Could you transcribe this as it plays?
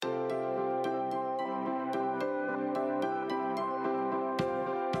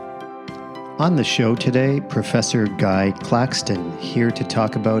On the show today, Professor Guy Claxton, here to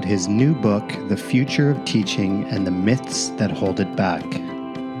talk about his new book, The Future of Teaching and the Myths That Hold It Back.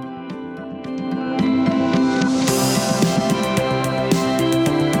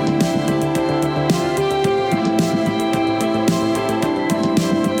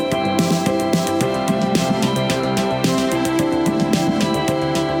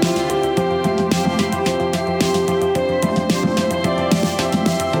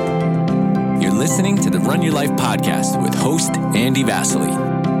 Listening to the Run Your Life podcast with host Andy Vasily.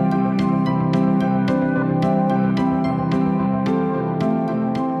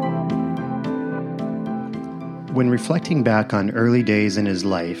 When reflecting back on early days in his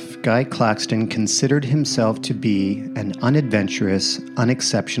life, Guy Claxton considered himself to be an unadventurous,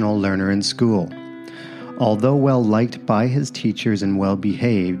 unexceptional learner in school. Although well-liked by his teachers and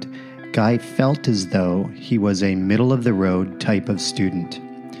well-behaved, Guy felt as though he was a middle-of-the-road type of student.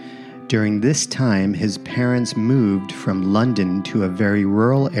 During this time, his parents moved from London to a very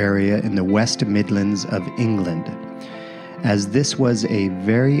rural area in the West Midlands of England. As this was a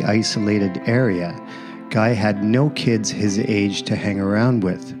very isolated area, Guy had no kids his age to hang around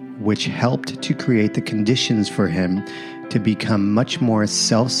with, which helped to create the conditions for him to become much more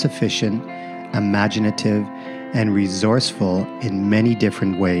self-sufficient, imaginative, and resourceful in many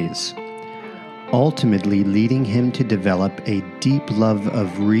different ways, ultimately leading him to develop a deep love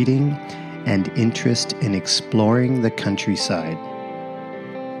of reading and interest in exploring the countryside.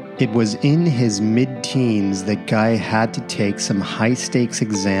 It was in his mid-teens that Guy had to take some high-stakes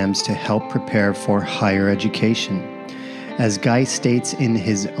exams to help prepare for higher education. As Guy states in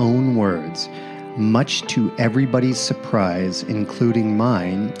his own words, "Much to everybody's surprise, including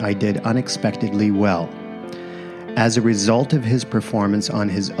mine, I did unexpectedly well." As a result of his performance on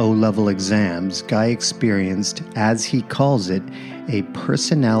his O-level exams, Guy experienced, as he calls it, a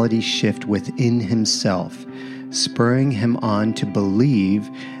personality shift within himself, spurring him on to believe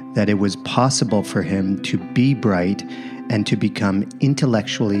that it was possible for him to be bright and to become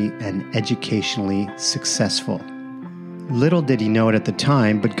intellectually and educationally successful. Little did he know it at the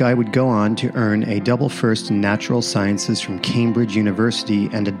time, but Guy would go on to earn a double first in natural sciences from Cambridge University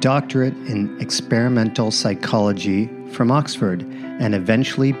and a doctorate in experimental psychology from Oxford, and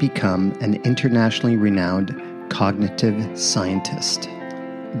eventually become an internationally renowned cognitive scientist.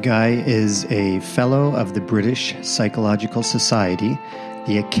 Guy is a fellow of the British Psychological Society,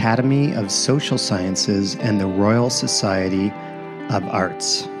 the Academy of Social Sciences, and the Royal Society of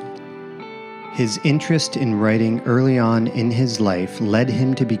Arts. His interest in writing early on in his life led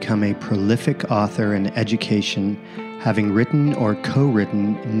him to become a prolific author in education, having written or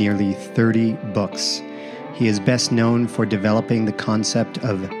co-written nearly 30 books. He is best known for developing the concept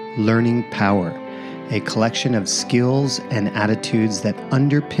of learning power, a collection of skills and attitudes that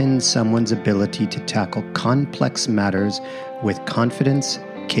underpin someone's ability to tackle complex matters with confidence,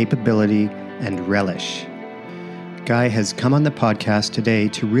 capability, and relish. Guy has come on the podcast today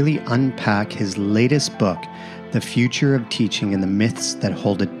to really unpack his latest book, The Future of Teaching and the Myths That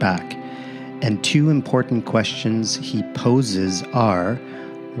Hold It Back. And two important questions he poses are,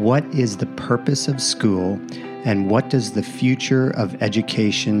 what is the purpose of school, and what does the future of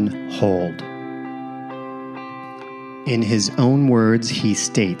education hold? In his own words, he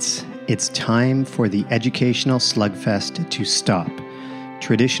states, "It's time for the educational slugfest to stop.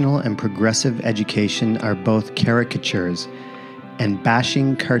 Traditional and progressive education are both caricatures, and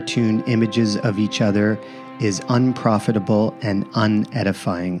bashing cartoon images of each other is unprofitable and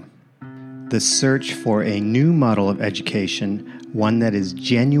unedifying. The search for a new model of education, one that is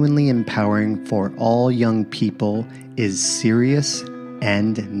genuinely empowering for all young people, is serious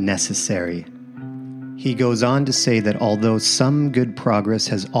and necessary." He goes on to say that although some good progress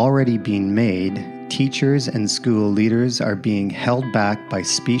has already been made, teachers and school leaders are being held back by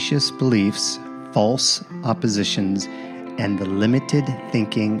specious beliefs, false oppositions, and the limited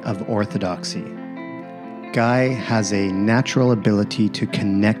thinking of orthodoxy. Guy has a natural ability to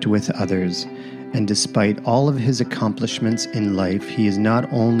connect with others, and despite all of his accomplishments in life, he is not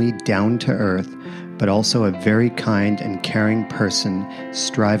only down to earth, but also a very kind and caring person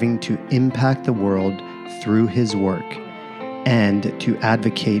striving to impact the world through his work, and to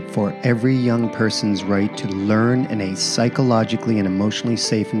advocate for every young person's right to learn in a psychologically and emotionally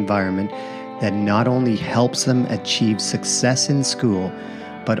safe environment that not only helps them achieve success in school,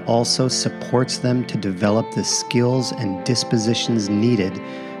 but also supports them to develop the skills and dispositions needed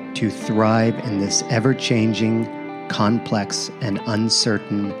to thrive in this ever-changing, complex, and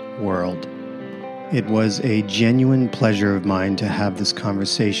uncertain world. It was a genuine pleasure of mine to have this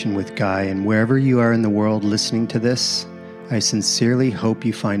conversation with Guy, and wherever you are in the world listening to this, I sincerely hope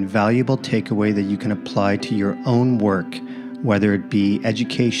you find valuable takeaway that you can apply to your own work, whether it be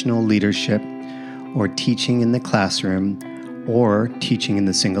educational leadership or teaching in the classroom or teaching in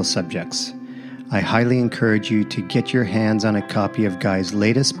the single subjects. I highly encourage you to get your hands on a copy of Guy's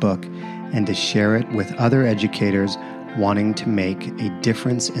latest book and to share it with other educators wanting to make a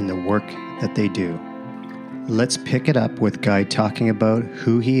difference in the work that they do. Let's pick it up with Guy talking about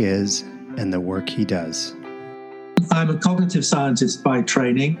who he is and the work he does. I'm a cognitive scientist by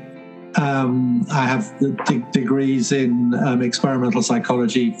training. I have degrees in experimental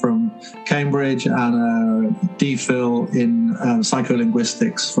psychology from Cambridge and a DPhil in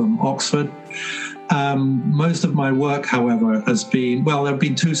psycholinguistics from Oxford. Most of my work, however, has been, there have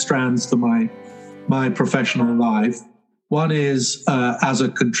been two strands to my professional life. One is as a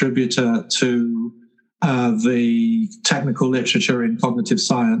contributor to the technical literature in cognitive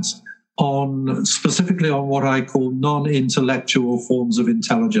science, specifically on what I call non-intellectual forms of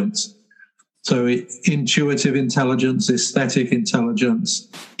intelligence. So intuitive intelligence, aesthetic intelligence,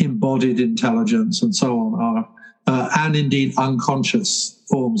 embodied intelligence, and so on and indeed unconscious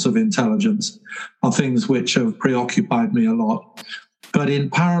forms of intelligence are things which have preoccupied me a lot. But in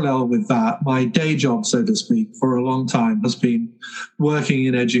parallel with that, my day job, so to speak, for a long time has been working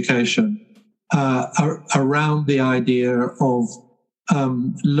in education around the idea of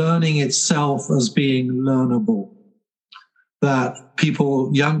learning itself as being learnable, that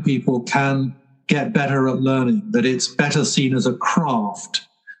young people can get better at learning, that it's better seen as a craft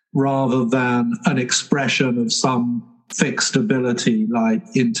rather than an expression of some fixed ability like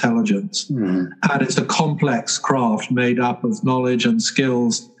intelligence. And it's a complex craft made up of knowledge and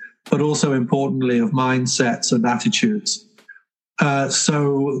skills, but also importantly of mindsets and attitudes.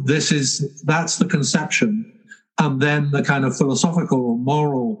 So that's the conception. And then the kind of philosophical or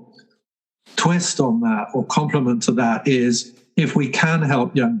moral twist on that or complement to that is if we can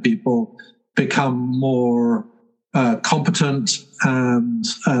help young people become more competent and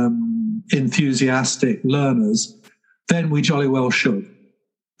enthusiastic learners, then we jolly well should,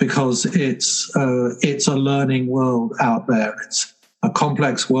 because it's a learning world out there. It's a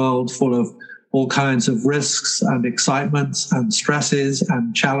complex world full of all kinds of risks and excitements and stresses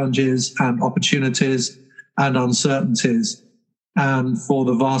and challenges and opportunities and uncertainties. And for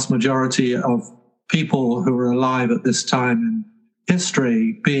the vast majority of people who are alive at this time in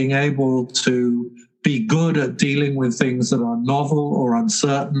history, being able to be good at dealing with things that are novel or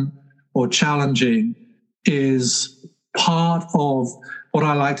uncertain or challenging is part of what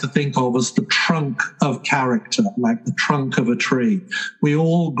I like to think of as the trunk of character, like the trunk of a tree. We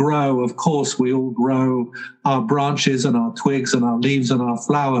all grow, of course, our branches and our twigs and our leaves and our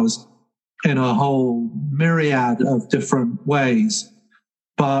flowers in a whole myriad of different ways.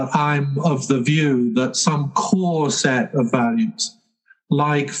 But I'm of the view that some core set of values,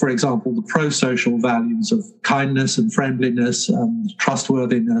 like, for example, the pro-social values of kindness and friendliness and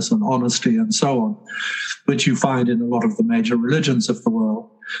trustworthiness and honesty and so on, which you find in a lot of the major religions of the world.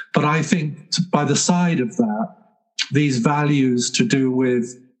 But I think by the side of that, these values to do with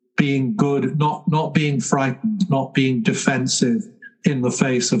being good, not being frightened, not being defensive in the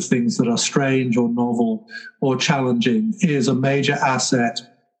face of things that are strange or novel or challenging is a major asset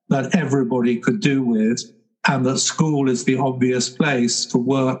that everybody could do with, and that school is the obvious place to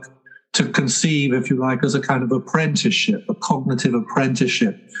work, to conceive, if you like, as a kind of apprenticeship, a cognitive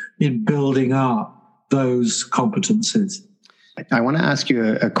apprenticeship in building up those competencies. I want to ask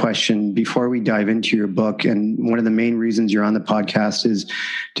you a question before we dive into your book. And one of the main reasons you're on the podcast is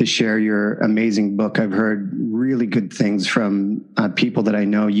to share your amazing book. I've heard really good things from people that I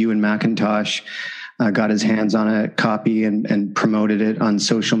know. You and Macintosh got his hands on a copy and promoted it on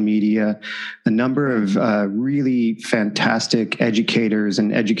social media. A number of really fantastic educators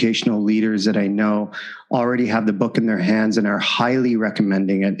and educational leaders that I know already have the book in their hands and are highly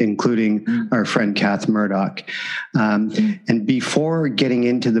recommending it, including our friend Kath Murdoch. And before getting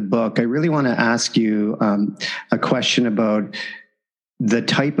into the book, I really want to ask you a question about the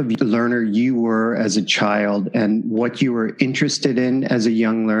type of learner you were as a child and what you were interested in as a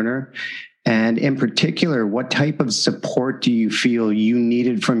young learner. And in particular, what type of support do you feel you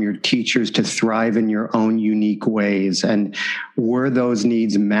needed from your teachers to thrive in your own unique ways? And were those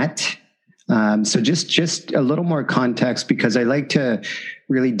needs met? So just a little more context, because I like to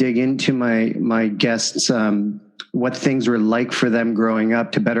really dig into my guests, what things were like for them growing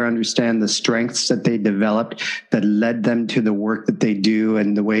up, to better understand the strengths that they developed that led them to the work that they do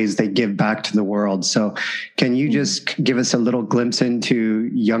and the ways they give back to the world. So can you just give us a little glimpse into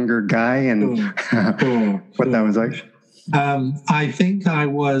younger Guy and what that was like? I think I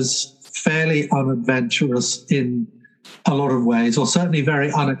was fairly unadventurous in a lot of ways, or certainly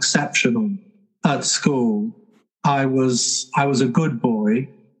very unexceptional at school. I was a good boy,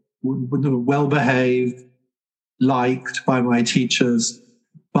 well behaved, liked by my teachers,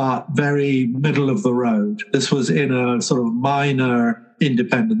 but very middle of the road. This was in a sort of minor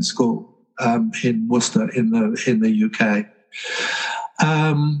independent school in Worcester in the UK.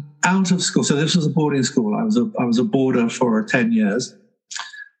 Out of school, so this was a boarding school. I was a boarder for 10 years,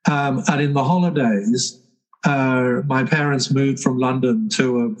 and in the holidays, my parents moved from London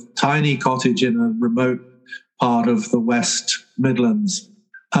to a tiny cottage in a remote part of the West Midlands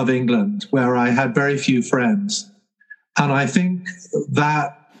of England, where I had very few friends, and I think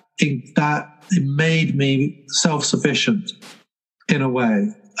that it made me self-sufficient in a way,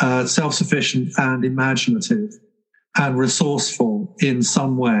 self-sufficient and imaginative and resourceful in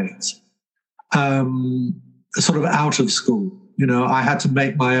some ways, sort of out of school. You know, I had to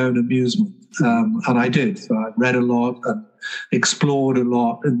make my own amusement, and I did. So I read a lot and explored a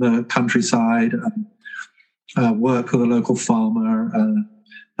lot in the countryside and worked with a local farmer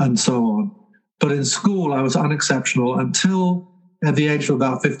and so on. But in school, I was unexceptional until at the age of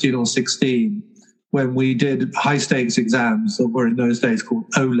about 15 or 16, when we did high-stakes exams that were in those days called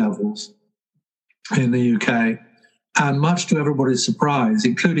O-levels in the UK. And much to everybody's surprise,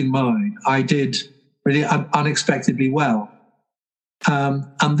 including mine, I did really unexpectedly well.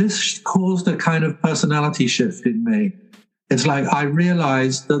 And this caused a kind of personality shift in me. It's like I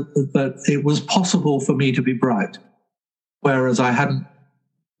realized that it was possible for me to be bright, whereas I hadn't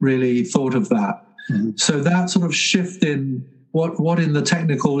really thought of that. Mm-hmm. So that sort of shift in what in the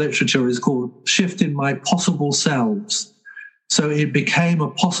technical literature is called shift in my possible selves. So it became a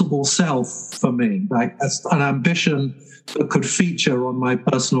possible self for me, like an ambition that could feature on my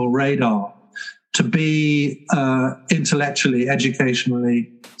personal radar to be intellectually,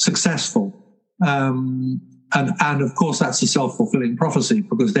 educationally successful. And of course, that's a self-fulfilling prophecy,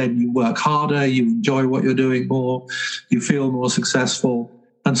 because then you work harder, you enjoy what you're doing more, you feel more successful,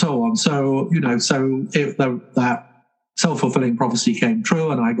 and so on. So, you know, that self-fulfilling prophecy came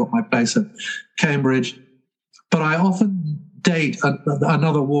true, and I got my place at Cambridge. But I often date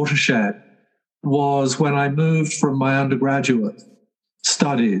another watershed was when I moved from my undergraduate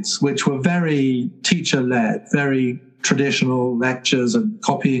studies, which were very teacher-led, very traditional lectures and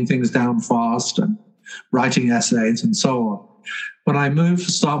copying things down fast and writing essays and so on. When I moved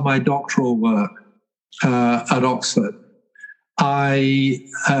to start my doctoral work at Oxford, my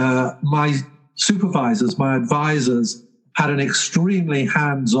supervisors, my advisors, had an extremely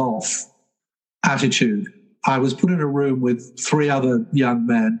hands-off attitude. I was put in a room with 3 other young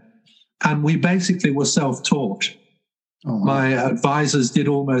men, and we basically were self-taught. Oh, wow. My advisors did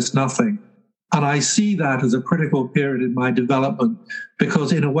almost nothing. And I see that as a critical period in my development,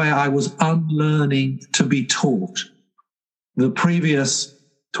 because in a way I was unlearning to be taught. The previous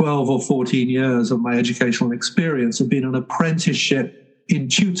 12 or 14 years of my educational experience have been an apprenticeship in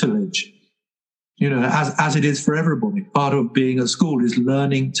tutelage. You know, as it is for everybody. Part of being at school is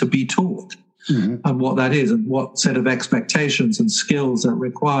learning to be taught, mm-hmm. and what that is and what set of expectations and skills it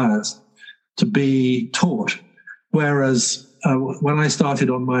requires to be taught. Whereas when I started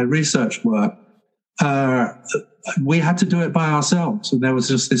on my research work, we had to do it by ourselves. And there was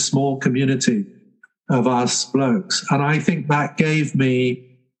just this small community of us blokes. And I think that gave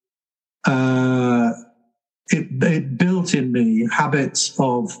me, it built in me habits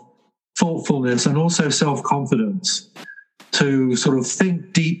of thoughtfulness and also self-confidence to sort of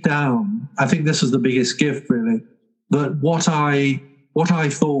think deep down. I think this is the biggest gift, really, that what I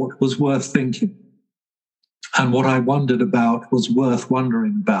thought was worth thinking and what I wondered about was worth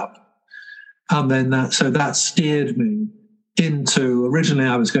wondering about. And then that steered me into, originally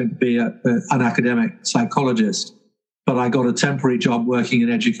I was going to be an academic psychologist, but I got a temporary job working in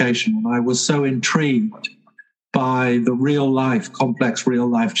education, and I was so intrigued by the complex real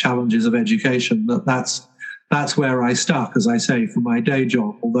life challenges of education that's where I stuck, as I say, for my day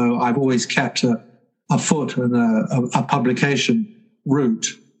job, although I've always kept a foot and a publication route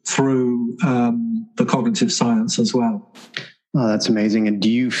through the cognitive science as well. Oh, that's amazing. And do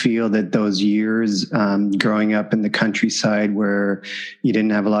you feel that those years growing up in the countryside where you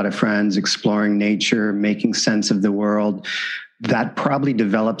didn't have a lot of friends, exploring nature, making sense of the world, that probably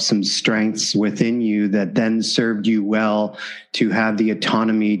developed some strengths within you that then served you well to have the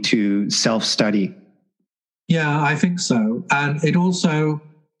autonomy to self-study? Yeah, I think so. And it also,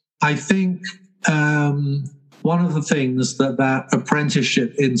 I think one of the things that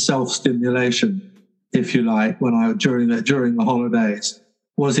apprenticeship in self-stimulation, if you like, during the holidays,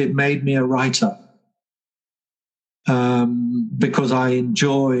 was it made me a writer, because I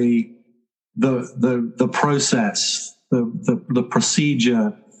enjoy the process the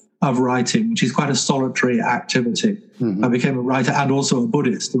procedure of writing, which is quite a solitary activity. I became a writer and also a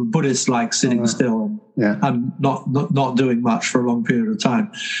Buddhist. And Buddhists like sitting still and not doing much for a long period of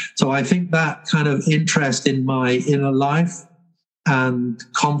time. So I think that kind of interest in my inner life and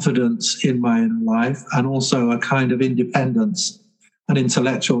confidence in my inner life, and also a kind of independence, an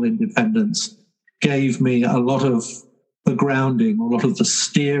intellectual independence, gave me a lot of the grounding, a lot of the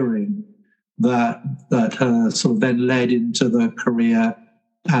steering that sort of then led into the career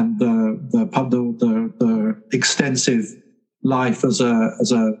and the extensive life as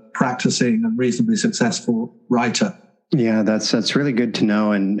a practicing and reasonably successful writer. Yeah, that's really good to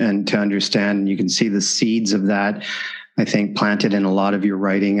know and to understand. You can see the seeds of that, I think, planted in a lot of your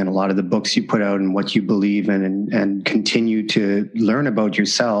writing and a lot of the books you put out and what you believe in, and continue to learn about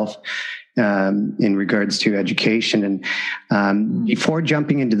yourself in regards to education. And before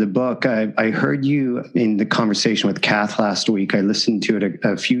jumping into the book, I heard you in the conversation with Kath last week. I listened to it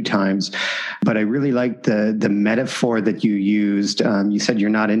a few times, but I really liked the metaphor that you used. You said you're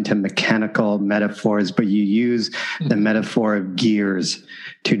not into mechanical metaphors, but you use the metaphor of gears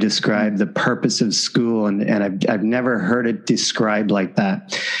to describe the purpose of school. And I've never heard it described like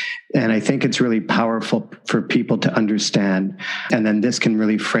that. And I think it's really powerful for people to understand. And then this can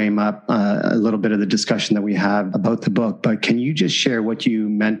really frame up a little bit of the discussion that we have about the book. But can you just share what you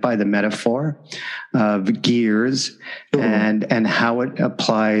meant by the metaphor of gears and how it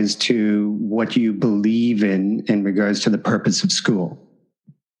applies to what you believe in regards to the purpose of school?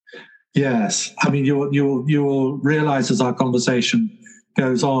 Yes. I mean, you will realize as our conversation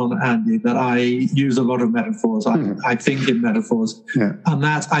goes on, Andy, that I use a lot of metaphors. I think in metaphors. Yeah. And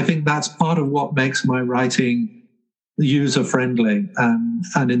I think that's part of what makes my writing user-friendly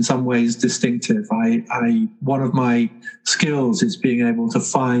and in some ways distinctive. One of my skills is being able to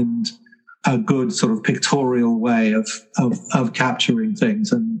find a good sort of pictorial way of capturing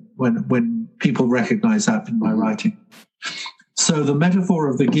things, and when people recognize that in my writing. So the metaphor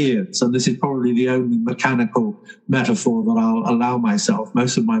of the gears, and this is probably the only mechanical metaphor that I'll allow myself.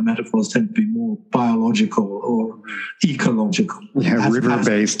 Most of my metaphors tend to be more biological or ecological. Yeah,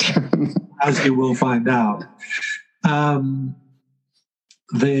 river-based. As you will find out.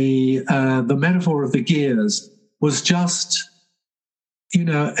 The metaphor of the gears was just,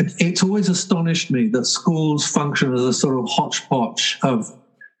 it's always astonished me that schools function as a sort of hodgepodge of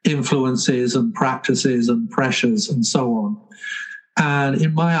influences and practices and pressures and so on. And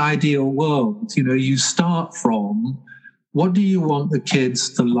in my ideal world, you start from, what do you want the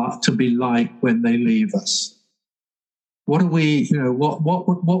kids to be like when they leave us? What do we, what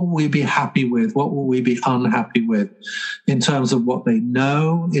will we be happy with? What will we be unhappy with in terms of what they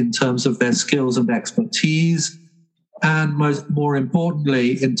know, in terms of their skills and expertise, and more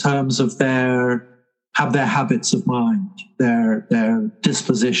importantly, in terms of their habits of mind, their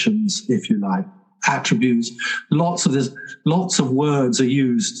dispositions, if you like, attributes. Lots of words are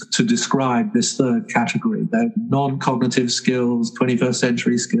used to describe this third category. They're non-cognitive skills, 21st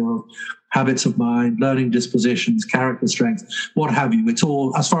century skills, habits of mind, learning dispositions, character strength, what have you. It's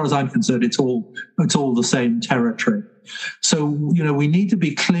all, as far as I'm concerned, it's all the same territory. So, we need to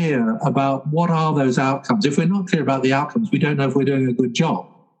be clear about what are those outcomes. If we're not clear about the outcomes, we don't know if we're doing a good job.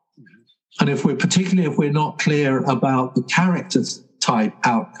 And if we're not clear about the character type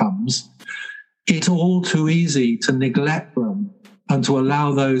outcomes, it's all too easy to neglect them and to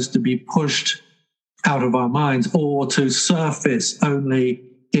allow those to be pushed out of our minds or to surface only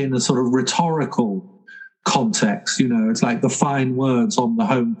in a sort of rhetorical context. It's like the fine words on the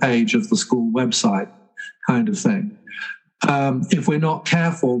homepage of the school website kind of thing. If we're not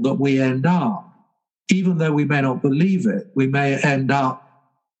careful, that we end up, even though we may not believe it, we may end up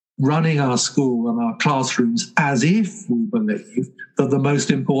running our school and our classrooms as if we believe that the most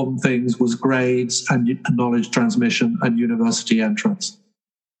important things was grades and knowledge transmission and university entrance.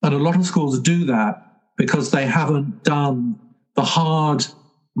 And a lot of schools do that because they haven't done the hard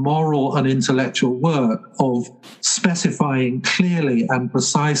moral and intellectual work of specifying clearly and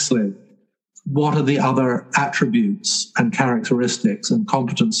precisely what are the other attributes and characteristics and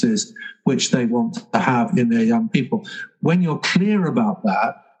competencies which they want to have in their young people. When you're clear about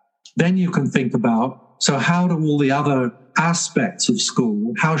that, then you can think about, so how do all the other aspects of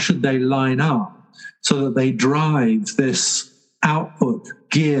school, how should they line up so that they drive this output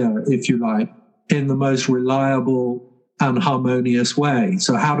gear, if you like, in the most reliable and harmonious way?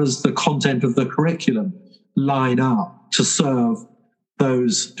 So how does the content of the curriculum line up to serve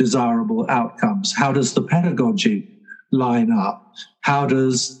those desirable outcomes? How does the pedagogy line up? How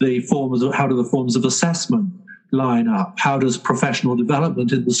do the forms of assessment line up? How does professional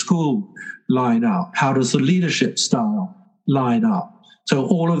development in the school line up? How does the leadership style line up? So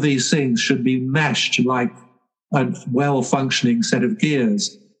all of these things should be meshed like a well-functioning set of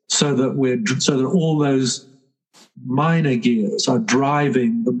gears, so that all those minor gears are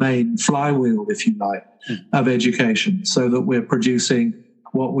driving the main flywheel, if you like, of education, so that we're producing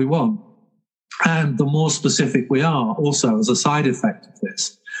what we want. And the more specific we are, also as a side effect of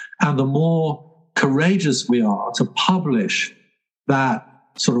this, and the more courageous we are to publish that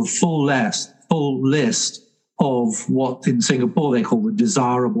sort of full list of what in Singapore they call the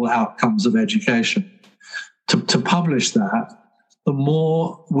desirable outcomes of education, to publish that, the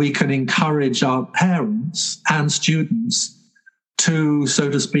more we can encourage our parents and students to, so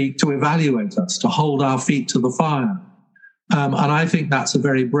to speak, to evaluate us, to hold our feet to the fire. And I think that's a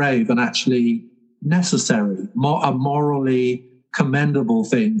very brave and actually necessary, a morally commendable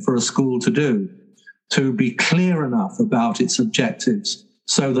thing for a school to do, to be clear enough about its objectives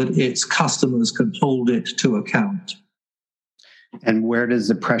so that its customers can hold it to account. And where does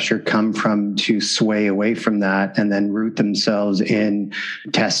the pressure come from to sway away from that and then root themselves in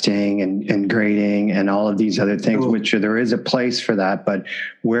testing and grading and all of these other things, which there is a place for that, but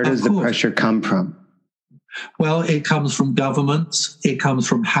where does the pressure come from? Well, it comes from governments. It comes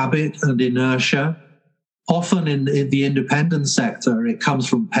from habit and inertia. Often in the independent sector, it comes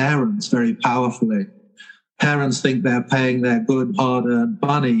from parents very powerfully. Parents think they're paying their good, hard-earned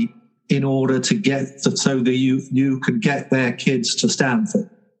money in order to get so that you could get their kids to Stanford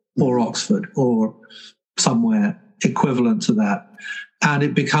or Oxford or somewhere equivalent to that. And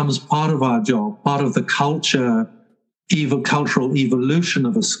it becomes part of our job, part of the cultural evolution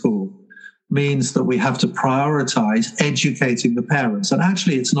of a school means that we have to prioritize educating the parents. And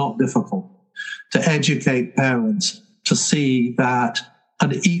actually, it's not difficult to educate parents to see that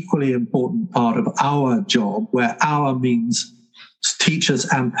an equally important part of our job, where our means teachers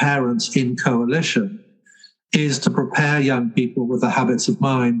and parents in coalition, is to prepare young people with the habits of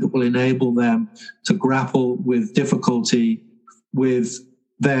mind that will enable them to grapple with difficulty, with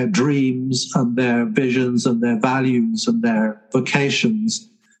their dreams and their visions and their values and their vocations,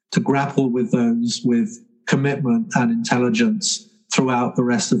 to grapple with those with commitment and intelligence throughout the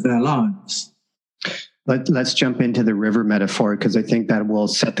rest of their lives. Let's jump into the river metaphor, because I think that will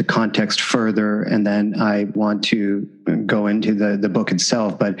set the context further, and then I want to go into the book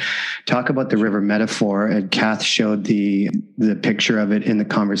itself. But talk about the river metaphor, and Kath showed the picture of it in the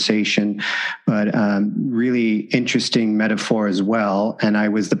conversation, but really interesting metaphor as well. And I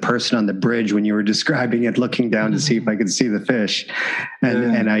was the person on the bridge when you were describing it, looking down to see if I could see the fish.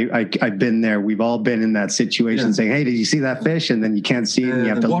 And I've been there. We've all been in that situation, saying, "Hey, did you see that fish?" And then you can't see it, and you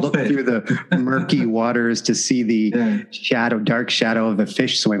have to look through the murky waters to see the dark shadow of a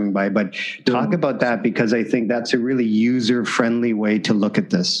fish swimming by. But talk about that, because I think that's a really user-friendly way to look at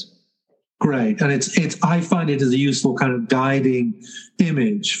this. Great. And I find it as a useful kind of guiding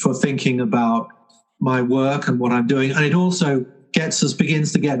image for thinking about my work and what I'm doing. And it also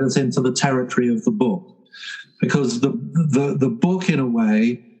begins to get us into the territory of the book, because the book, in a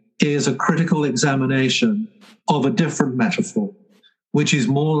way, is a critical examination of a different metaphor, which is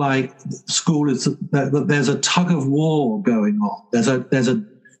more like school is that there's a tug of war going on. There's an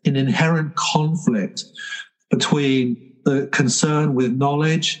inherent conflict between the concern with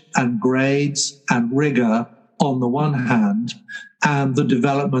knowledge and grades and rigor on the one hand, and the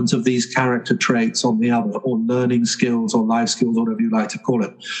development of these character traits on the other, or learning skills or life skills, or whatever you like to call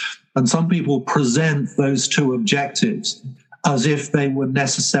it. And some people present those two objectives as if they were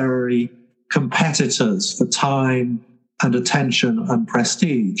necessary competitors for time and attention and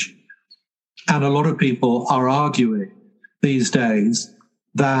prestige. And a lot of people are arguing these days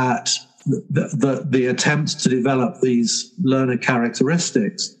that the attempt to develop these learner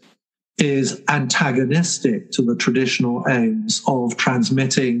characteristics is antagonistic to the traditional aims of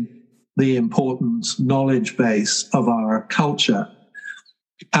transmitting the important knowledge base of our culture.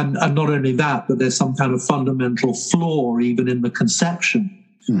 And not only that, but there's some kind of fundamental flaw even in the conception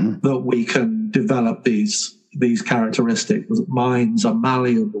that we can develop these characteristics. Minds are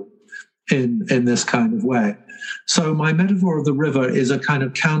malleable in this kind of way. So my metaphor of the river is a kind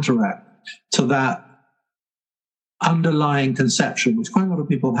of counteract to that underlying conception, which quite a lot of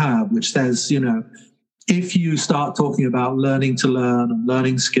people have, which says, if you start talking about learning to learn and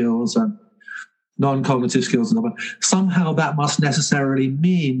learning skills and non-cognitive skills and all that, somehow that must necessarily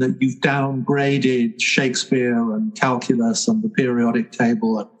mean that you've downgraded Shakespeare and calculus and the periodic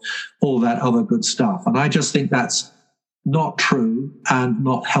table and all that other good stuff. And I just think that's not true and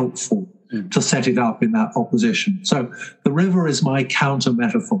not helpful to set it up in that opposition. So the river is my counter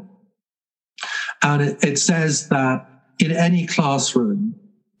metaphor. And it says that in any classroom,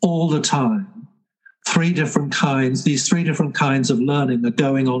 all the time, these three different kinds of learning are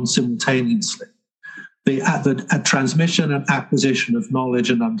going on simultaneously. The transmission and acquisition of knowledge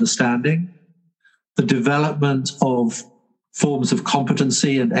and understanding, the development of forms of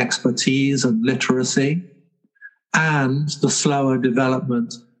competency and expertise and literacy, and the slower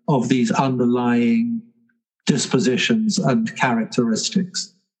development of these underlying dispositions and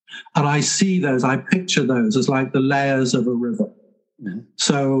characteristics. And I picture those as like the layers of a river. Mm-hmm.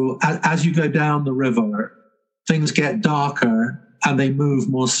 So as you go down the river, things get darker and they move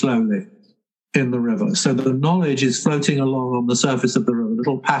more slowly in the river. So the knowledge is floating along on the surface of the river,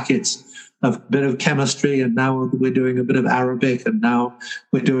 little packets of a bit of chemistry, and now we're doing a bit of Arabic, and now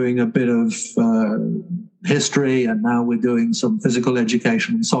we're doing a bit of history, and now we're doing some physical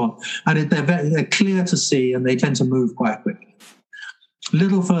education and so on. And they're clear to see, and they tend to move quite quickly. A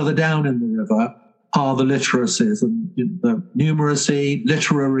little further down in the river are the literacies, and the numeracy,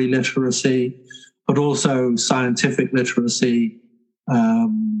 literary literacy, but also scientific literacy,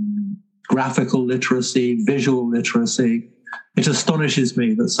 graphical literacy, visual literacy. It astonishes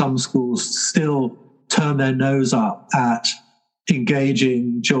me that some schools still turn their nose up at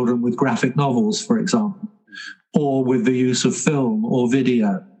engaging children with graphic novels, for example, or with the use of film or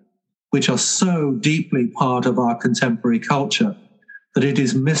video, which are so deeply part of our contemporary culture that it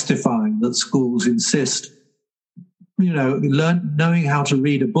is mystifying that schools insist, knowing how to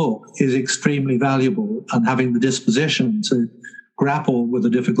read a book is extremely valuable, and having the disposition to grapple with a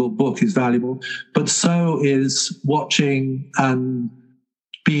difficult book is valuable, but so is watching and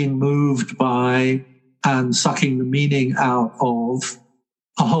being moved by and sucking the meaning out of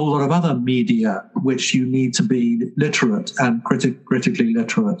a whole lot of other media, which you need to be literate and critically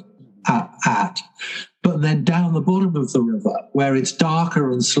literate at. But then down the bottom of the river, where it's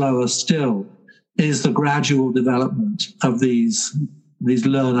darker and slower still, is the gradual development of these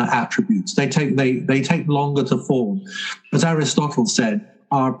learner attributes. They take longer to form. As Aristotle said,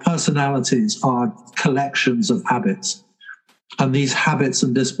 our personalities are collections of habits. And these habits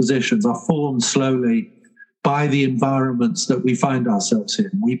and dispositions are formed slowly by the environments that we find ourselves in.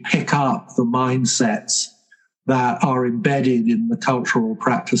 We pick up the mindsets that are embedded in the cultural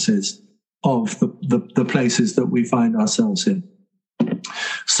practices of the places that we find ourselves in.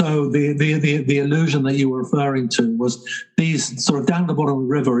 So the illusion that you were referring to was these sort of down the bottom of the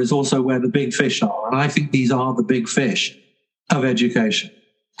river is also where the big fish are. And I think these are the big fish of education: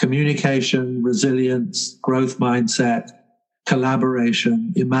 communication, resilience, growth mindset,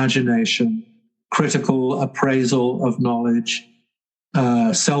 collaboration, imagination, critical appraisal of knowledge,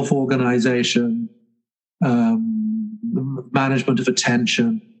 self-organization, management of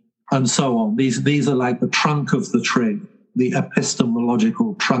attention, and so on. These are like the trunk of the tree, the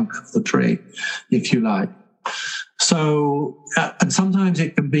epistemological trunk of the tree, if you like. So, and sometimes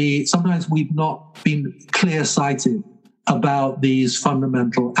we've not been clear-sighted about these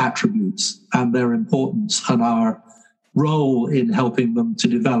fundamental attributes and their importance and our role in helping them to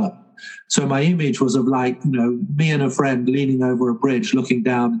develop. So my image was of me and a friend leaning over a bridge, looking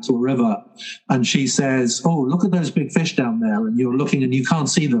down into a river. And she says, "Oh, look at those big fish down there." And you're looking and you can't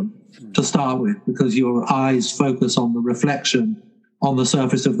see them to start with because your eyes focus on the reflection on the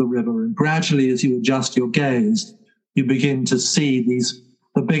surface of the river. And gradually, as you adjust your gaze, you begin to see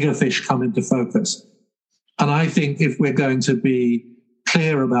the bigger fish come into focus. And I think if we're going to be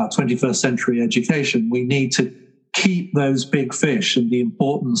clear about 21st century education, we need to keep those big fish and the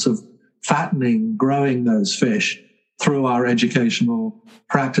importance of fattening, growing those fish through our educational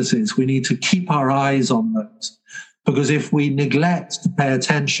practices. We need to keep our eyes on those, because if we neglect to pay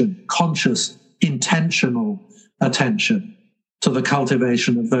attention, conscious, intentional attention to the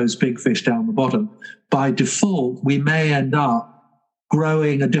cultivation of those big fish down the bottom, by default, we may end up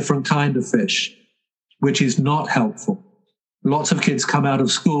growing a different kind of fish, which is not helpful. Lots of kids come out of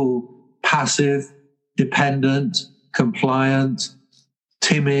school passive, dependent, compliant,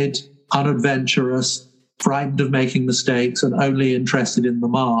 timid, unadventurous, frightened of making mistakes, and only interested in the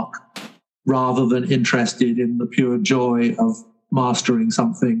mark rather than interested in the pure joy of mastering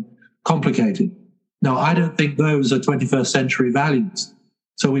something complicated. Now, I don't think those are 21st century values.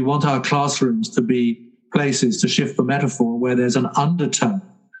 So we want our classrooms to be places, to shift the metaphor, where there's an undertone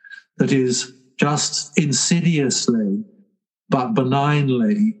that is just insidiously but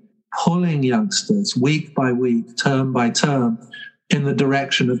benignly pulling youngsters week by week, term by term, in the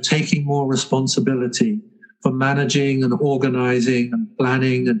direction of taking more responsibility for managing and organizing and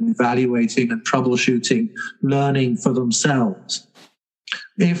planning and evaluating and troubleshooting, learning for themselves.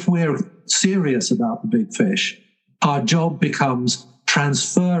 If we're serious about the big fish, our job becomes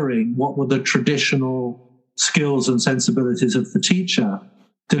transferring what were the traditional skills and sensibilities of the teacher,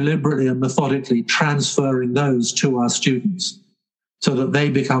 deliberately and methodically transferring those to our students so that they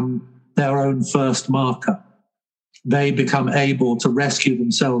become their own first marker. They become able to rescue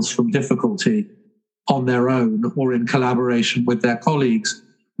themselves from difficulty on their own or in collaboration with their colleagues,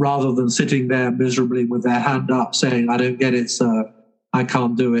 rather than sitting there miserably with their hand up saying, I don't get it, sir. I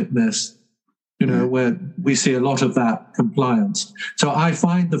can't do it, miss. Where we see a lot of that compliance. So I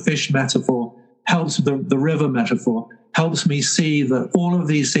find the fish metaphor helps, the river metaphor helps me see that all of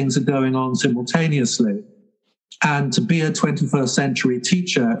these things are going on simultaneously. And to be a 21st century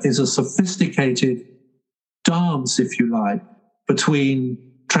teacher is a sophisticated dance, if you like, between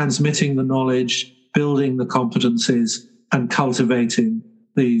transmitting the knowledge, building the competencies, and cultivating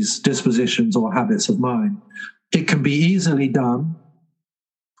these dispositions or habits of mind. It can be easily done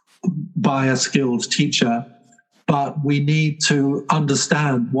by a skilled teacher, but we need to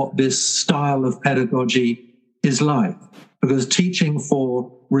understand what this style of pedagogy is like, because teaching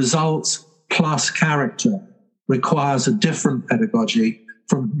for results plus character requires a different pedagogy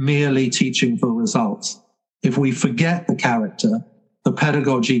from merely teaching for results. If we forget the character, the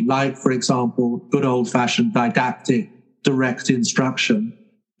pedagogy, like, for example, good old-fashioned didactic, direct instruction,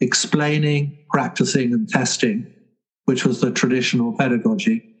 explaining, practicing, and testing, which was the traditional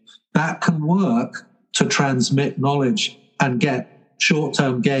pedagogy, that can work to transmit knowledge and get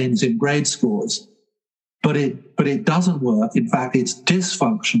short-term gains in grade scores. But it doesn't work. In fact, it's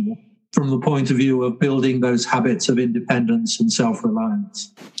dysfunctional from the point of view of building those habits of independence and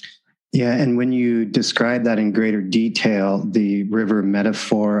self-reliance. Yeah, and when you describe that in greater detail, the river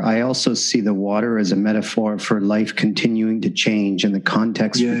metaphor, I also see the water as a metaphor for life continuing to change and the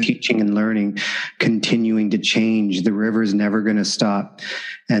context for teaching and learning continuing to change. The river's never going to stop.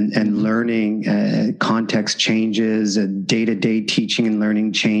 And learning, context changes, day-to-day teaching and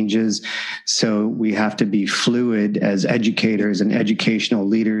learning changes. So we have to be fluid as educators and educational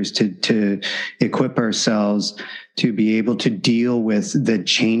leaders to equip ourselves to be able to deal with the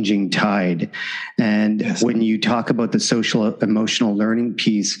changing tide. And when you talk about the social emotional learning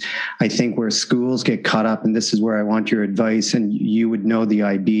piece, I think where schools get caught up, and this is where I want your advice, and you would know the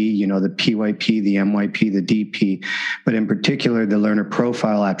IB, the PYP, the MYP, the DP, but in particular, the learner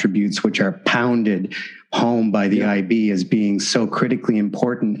profile attributes, which are pounded home by the IB as being so critically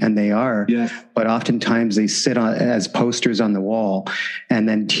important, and they are, but oftentimes they sit on as posters on the wall, and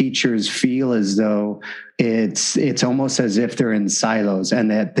then teachers feel as though it's almost as if they're in silos,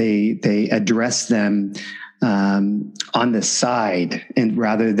 and that they address them on the side, and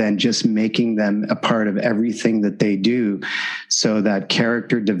rather than just making them a part of everything that they do, so that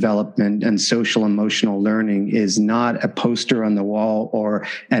character development and social emotional learning is not a poster on the wall or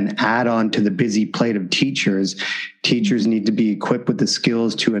an add-on to the busy plate of teachers. Teachers need to be equipped with the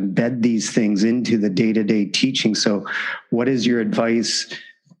skills to embed these things into the day-to-day teaching. So what is your advice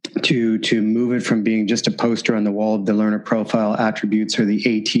to move it from being just a poster on the wall of the learner profile attributes or the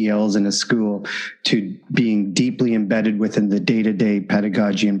ATLs in a school to being deeply embedded within the day-to-day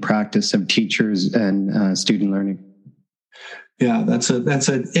pedagogy and practice of teachers and student learning? Yeah,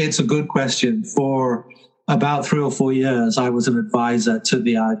 it's a good question. For about 3 or 4 years, I was an advisor to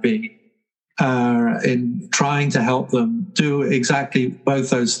the IB in trying to help them do exactly both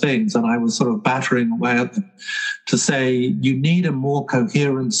those things. And I was sort of battering away at them to say, you need a more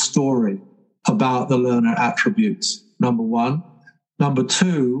coherent story about the learner attributes, number one. Number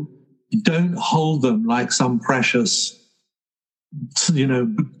two, don't hold them like some precious,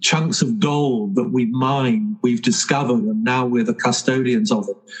 chunks of gold that we've discovered, and now we're the custodians of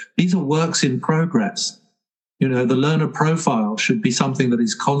it. These are works in progress. The learner profile should be something that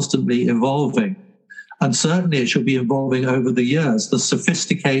is constantly evolving. And certainly it should be evolving over the years. The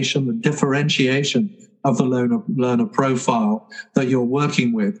sophistication, the differentiation of the learner profile that you're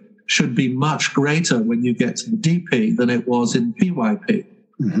working with should be much greater when you get to the DP than it was in PYP.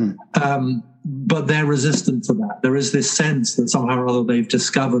 Mm-hmm. But they're resistant to that. There is this sense that somehow or other they've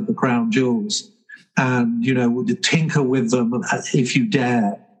discovered the crown jewels and, would tinker with them if you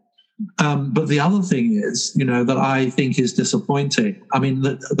dare. But the other thing is, that I think is disappointing. I mean,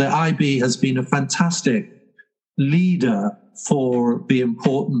 the IB has been a fantastic leader for the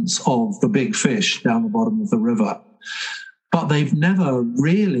importance of the big fish down the bottom of the river. But they've never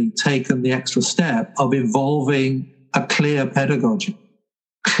really taken the extra step of evolving a clear pedagogy,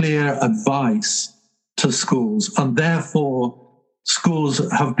 clear advice to schools. And therefore, schools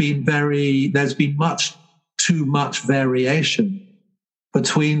have been there's been too much variation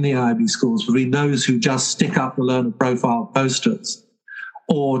between the IB schools, between those who just stick up the learner profile posters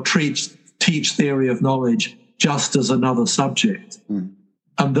or teach theory of knowledge just as another subject.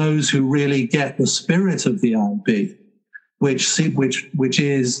 And those who really get the spirit of the IB, which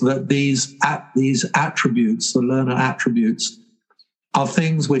is that these attributes, the learner attributes, are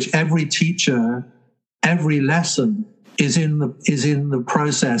things which every teacher, every lesson is in the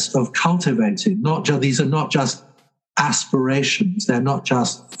process of cultivating. These are not just aspirations. They're not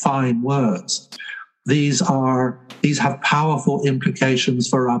just fine words. These have powerful implications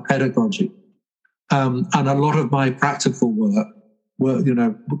for our pedagogy. And a lot of my practical work,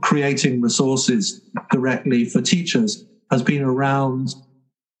 creating resources directly for teachers, has been around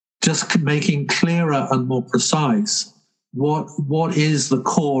just making clearer and more precise what is the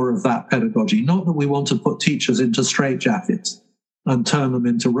core of that pedagogy. Not that we want to put teachers into straitjackets and turn them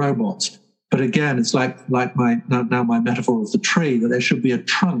into robots, but again, it's like my metaphor of the tree, that there should be a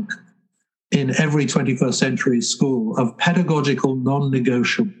trunk in every 21st century school of pedagogical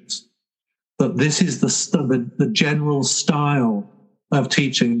non-negotiables. That this is the general style of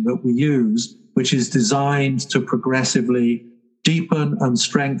teaching that we use, which is designed to progressively deepen and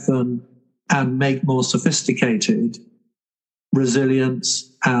strengthen and make more sophisticated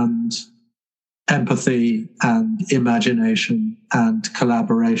resilience and empathy and imagination and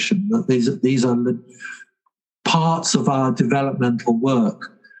collaboration. That these are parts of our developmental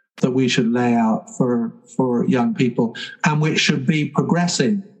work that we should lay out for young people, and which should be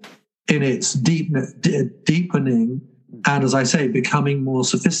progressing in its deepening, and, as I say, becoming more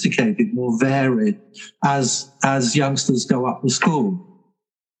sophisticated, more varied as youngsters go up the school.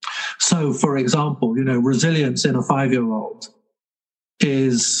 So, for example, resilience in a 5-year-old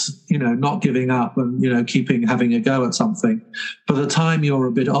is, not giving up and, having a go at something. By the time you're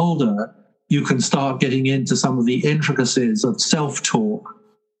a bit older, you can start getting into some of the intricacies of self-talk,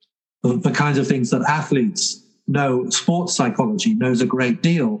 the kinds of things that athletes know. Sports psychology knows a great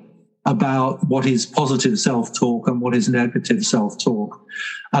deal about what is positive self-talk and what is negative self-talk,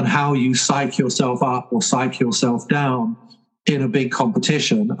 and how you psych yourself up or psych yourself down in a big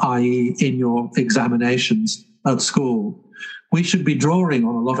competition, i.e. in your examinations at school. We should be drawing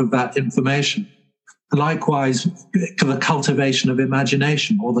on a lot of that information. Likewise, the cultivation of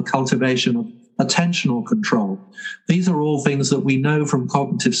imagination or the cultivation of attentional control. These are all things that we know from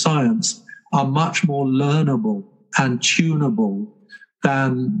cognitive science are much more learnable and tunable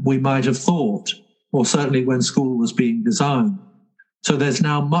than we might have thought, or certainly when school was being designed. So there's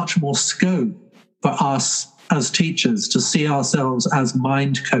now much more scope for us as teachers to see ourselves as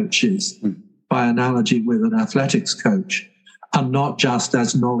mind coaches, by analogy with an athletics coach, and not just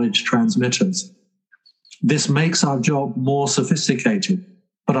as knowledge transmitters. This makes our job more sophisticated,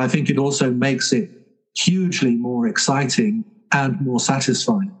 but I think it also makes it hugely more exciting and more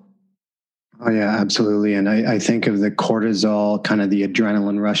satisfying. Oh, yeah, absolutely. And I think of the cortisol, kind of the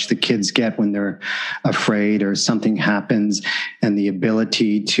adrenaline rush the kids get when they're afraid or something happens, and the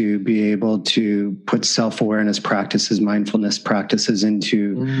ability to be able to put self-awareness practices, mindfulness practices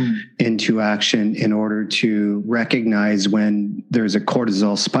into action in order to recognize when there's a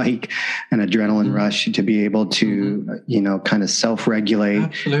cortisol spike and adrenaline rush, to be able to, kind of self-regulate.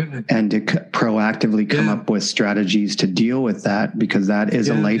 Absolutely. And to proactively come up with strategies to deal with that, because that is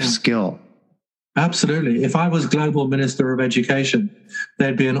a life skill. Absolutely. If I was Global Minister of Education,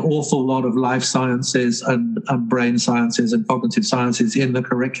 there'd be an awful lot of life sciences and brain sciences and cognitive sciences in the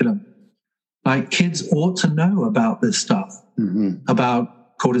curriculum. Like, kids ought to know about this stuff,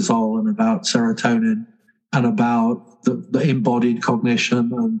 about cortisol and about serotonin and about the embodied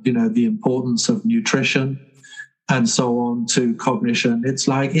cognition and, the importance of nutrition and so on to cognition. It's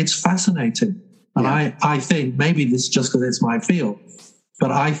fascinating. And I think maybe this is just because it's my field,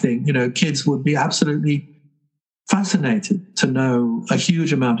 but I think, kids would be absolutely fascinated to know a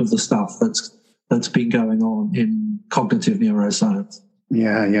huge amount of the stuff that's been going on in cognitive neuroscience.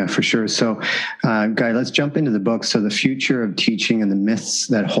 Yeah, for sure. So, Guy, let's jump into the book. So, The Future of Teaching and the Myths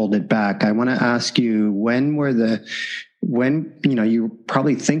That Hold It Back. I want to ask you, when you were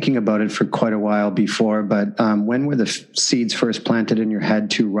probably thinking about it for quite a while before, but when were the seeds first planted in your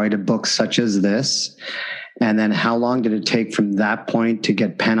head to write a book such as this? And then how long did it take from that point to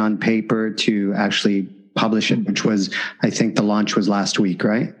get pen on paper to actually publish it, which was, I think the launch was last week,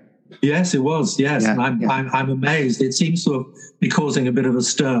 right? Yes, it was. Yes. Yeah, and I'm amazed. It seems to be causing a bit of a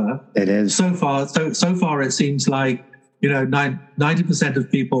stir. It is. So far it seems like, 90%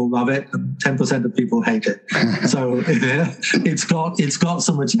 of people love it and 10% of people hate it. So it's got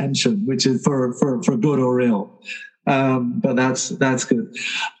some attention, which is for good or ill. But that's good.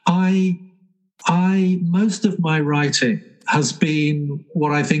 Most of my writing has been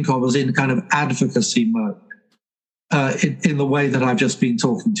what I think of as in kind of advocacy mode. in the way that I've just been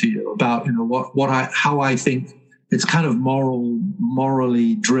talking to you about, how I think it's kind of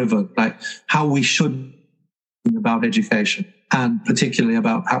morally driven, like how we should think about education, and particularly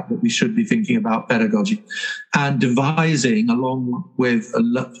about what we should be thinking about pedagogy, and devising, along with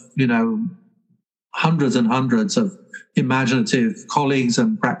hundreds and hundreds of imaginative colleagues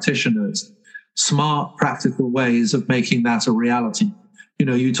and practitioners, smart, practical ways of making that a reality.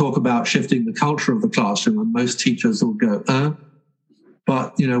 You talk about shifting the culture of the classroom, and most teachers will go,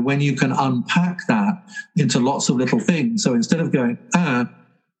 But, when you can unpack that into lots of little things. So instead of going,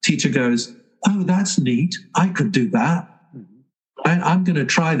 teacher goes, oh, that's neat. I could do that. I'm going to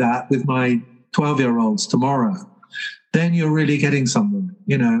try that with my 12-year-olds tomorrow. Then you're really getting somewhere.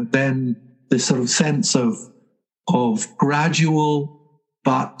 Then this sort of sense of gradual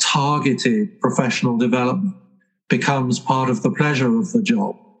but targeted professional development becomes part of the pleasure of the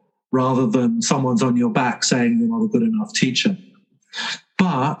job, rather than someone's on your back saying you're not a good enough teacher.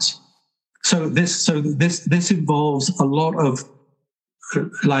 But so this involves a lot of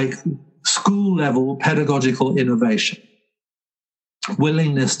like school level pedagogical innovation,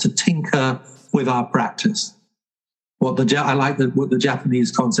 willingness to tinker with our practice. What the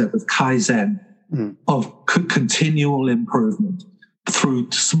Japanese concept of Kaizen, of continual improvement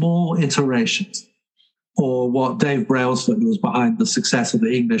through small iterations, or what Dave Brailsford, who was behind the success of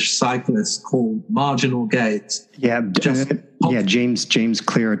the English cyclists, called marginal gains. James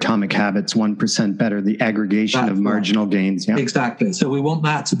Clear, Atomic Habits, 1% better, the aggregation of marginal gains. Yeah, exactly. So we want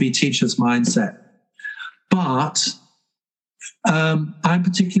that to be teachers' mindset. But I'm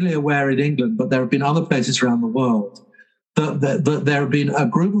particularly aware in England, but there have been other places around the world, that there have been a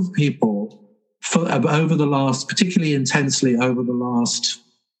group of people over the last, particularly intensely over the last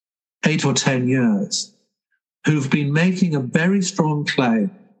 8 or 10 years, who've been making a very strong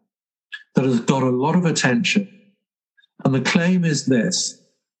claim that has got a lot of attention. And the claim is this,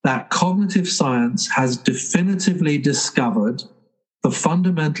 that cognitive science has definitively discovered the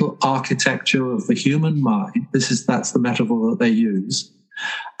fundamental architecture of the human mind. That's the metaphor that they use.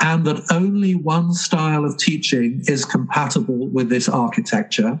 And that only one style of teaching is compatible with this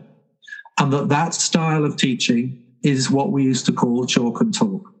architecture. And that style of teaching is what we used to call chalk and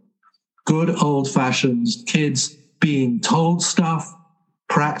talk. Good old-fashioned kids being told stuff,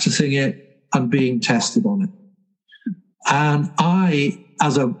 practicing it, and being tested on it. And I,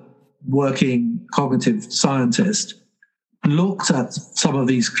 as a working cognitive scientist, looked at some of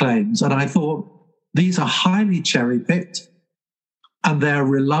these claims and I thought, these are highly cherry-picked, and they're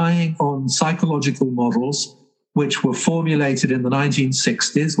relying on psychological models which were formulated in the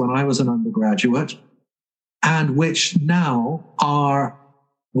 1960s when I was an undergraduate, and which now are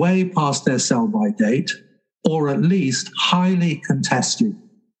way past their sell-by date, or at least highly contested.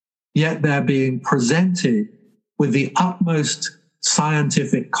 Yet they're being presented with the utmost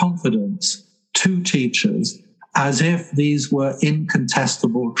scientific confidence to teachers as if these were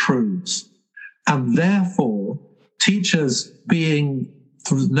incontestable truths. And therefore, teachers being,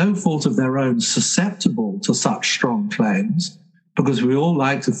 through no fault of their own, susceptible to such strong claims, because we all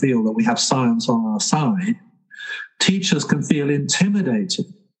like to feel that we have science on our side, teachers can feel intimidated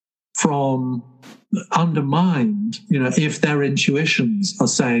from undermined, if their intuitions are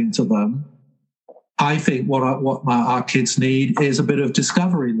saying to them, I think what our kids need is a bit of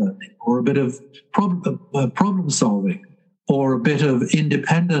discovery learning, or a bit of problem solving, or a bit of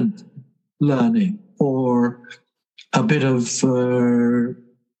independent learning, or a bit of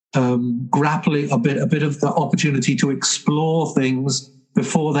grappling, a bit of the opportunity to explore things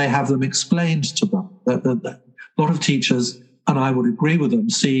before they have them explained to them. A lot of teachers, and I would agree with them,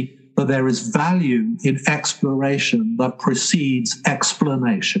 see that there is value in exploration that precedes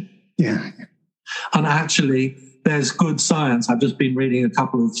explanation. Yeah. And actually, there's good science. I've just been reading a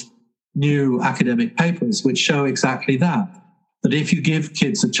couple of new academic papers which show exactly that if you give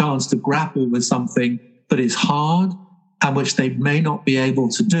kids a chance to grapple with something that is hard and which they may not be able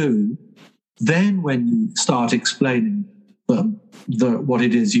to do, then when you start explaining them what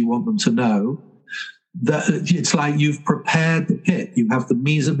it is you want them to know, it's like you've prepared the pit. You have the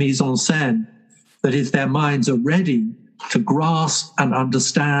mise en scène, that is, their minds are ready to grasp and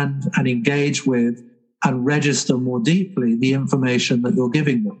understand and engage with and register more deeply the information that you're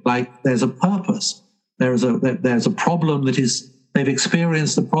giving them. Like there's a purpose. There's a problem they've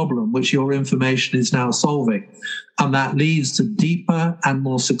experienced a problem which your information is now solving. And that leads to deeper and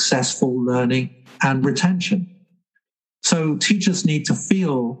more successful learning and retention. So teachers need to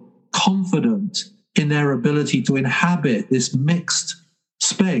feel confident in their ability to inhabit this mixed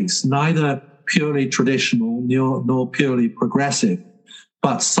space, neither purely traditional nor purely progressive,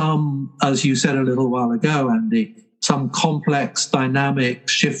 but some, as you said a little while ago, Andy, some complex, dynamic,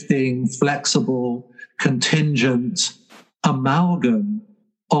 shifting, flexible, contingent amalgam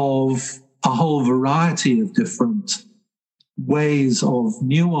of a whole variety of different ways of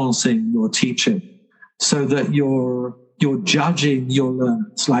nuancing your teaching, so that you're judging your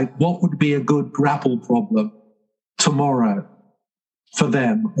learners. Like, what would be a good grapple problem tomorrow for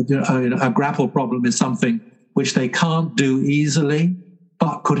them? A grapple problem is something which they can't do easily,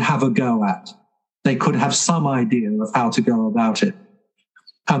 but could have a go at. They could have some idea of how to go about it.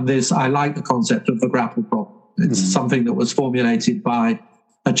 And I like the concept of the grapple problem. It's something that was formulated by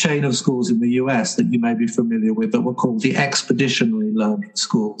a chain of schools in the US that you may be familiar with, that were called the Expeditionary Learning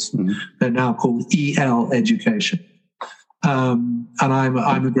Schools. They're now called EL education. And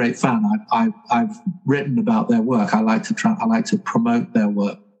I'm a great fan. I've written about their work. I like to promote their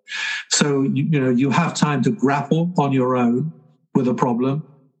work. So you have time to grapple on your own with a problem.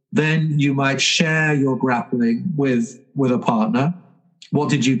 Then you might share your grappling with a partner. What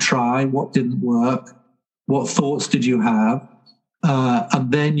did you try? What didn't work? What thoughts did you have?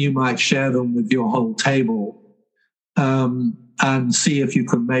 And then you might share them with your whole table and see if you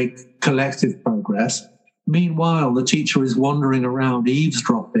can make collective progress. Meanwhile, the teacher is wandering around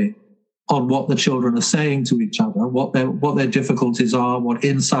eavesdropping on what the children are saying to each other, what their difficulties are, what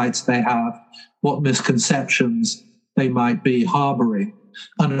insights they have, what misconceptions they might be harboring.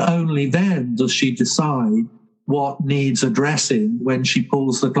 And only then does she decide what needs addressing when she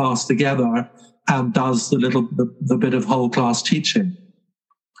pulls the class together and does the bit of whole class teaching.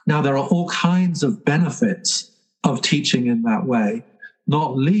 Now, there are all kinds of benefits of teaching in that way,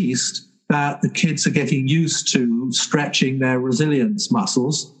 not least that the kids are getting used to stretching their resilience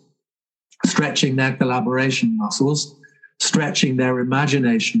muscles, stretching their collaboration muscles, stretching their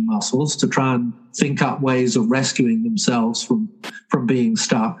imagination muscles to try and think up ways of rescuing themselves from being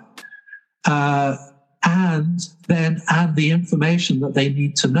stuck. And the information that they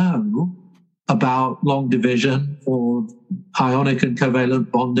need to know about long division or ionic and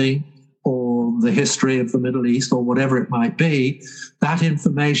covalent bonding or the history of the Middle East or whatever it might be, that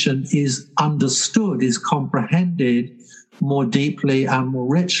information is understood, is comprehended more deeply and more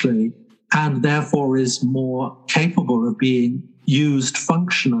richly, and therefore is more capable of being used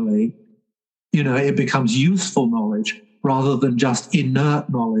functionally. It becomes useful knowledge rather than just inert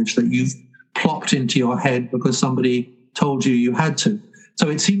knowledge that you've plopped into your head because somebody told you had to. So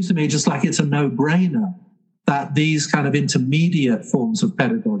it seems to me just like it's a no-brainer that these kind of intermediate forms of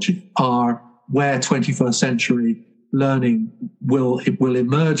pedagogy are where 21st century learning will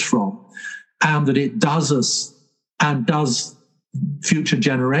emerge from, and that it does us and does future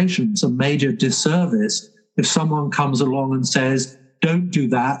generations a major disservice if someone comes along and says, don't do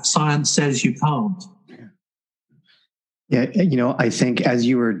that, science says you can't. Yeah, I think as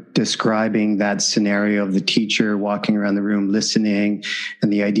you were describing that scenario of the teacher walking around the room listening,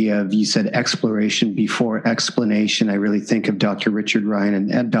 and the idea of, you said exploration before explanation, I really think of Dr. Richard Ryan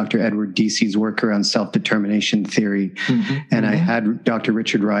and Dr. Edward Deci's work around self-determination theory. And I had Dr.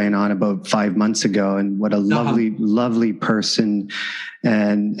 Richard Ryan on about 5 months ago, and what a lovely person,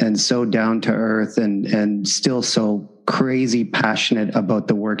 and so down to earth, and still so crazy passionate about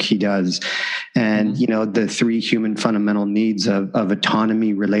the work he does. And, the 3 human fundamental needs of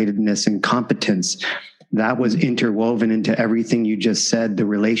autonomy, relatedness, and competence, that was interwoven into everything you just said. The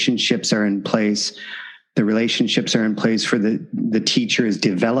relationships are in place. The relationships are in place for the teacher is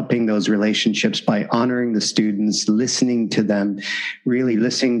developing those relationships by honoring the students, listening to them, really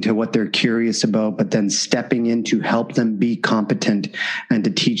listening to what they're curious about, but then stepping in to help them be competent and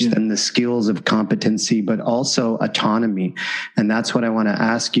to teach them the skills of competency, but also autonomy. And that's what I want to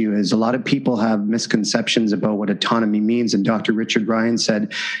ask you is, a lot of people have misconceptions about what autonomy means. And Dr. Richard Ryan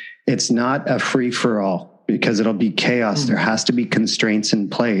said, it's not a free-for-all, because it'll be chaos. There has to be constraints in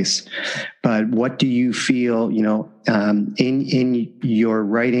place. But what do you feel, in your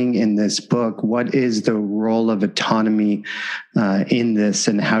writing in this book, what is the role of autonomy in this,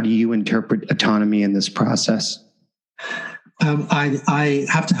 and how do you interpret autonomy in this process? I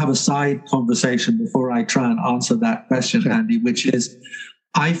have to have a side conversation before I try and answer that question, sure. Andy, which is,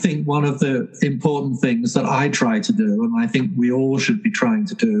 I think one of the important things that I try to do, and I think we all should be trying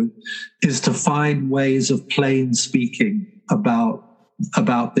to do, is to find ways of plain speaking about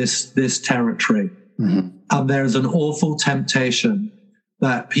this territory. And there's an awful temptation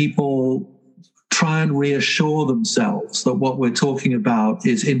that people try and reassure themselves that what we're talking about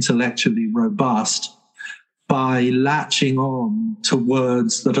is intellectually robust by latching on to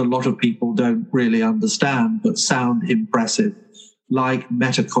words that a lot of people don't really understand but sound impressive, like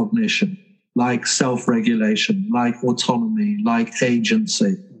metacognition, like self-regulation, like autonomy, like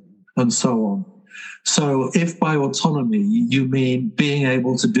agency, and so on. So if by autonomy you mean being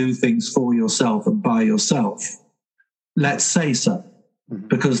able to do things for yourself and by yourself, let's say so,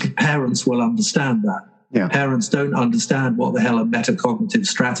 because parents will understand that. Yeah. Parents don't understand what the hell a metacognitive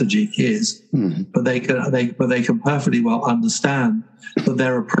strategy is, but they can perfectly well understand that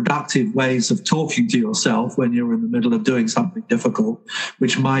there are productive ways of talking to yourself when you're in the middle of doing something difficult,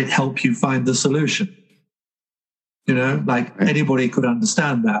 which might help you find the solution. You know, like anybody could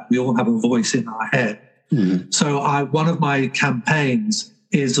understand that. We all have a voice in our head. So one of my campaigns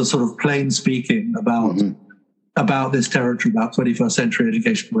is a sort of plain speaking about this territory, about 21st century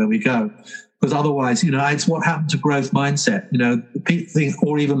education, where we go. Because otherwise, you know, it's what happened to growth mindset, you know,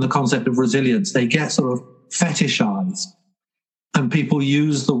 or even the concept of resilience. They get sort of fetishized, and people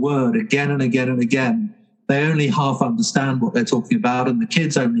use the word again and again and again. They only half understand what they're talking about, and the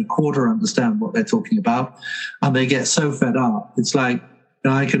kids only quarter understand what they're talking about, and they get so fed up. It's like,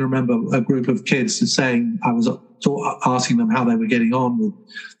 you know, I can remember a group of kids saying, I was asking them how they were getting on with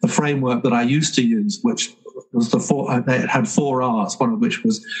the framework that I used to use, which was they had 4 R's, one of which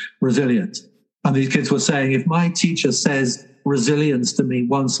was resilience. And these kids were saying, if my teacher says resilience to me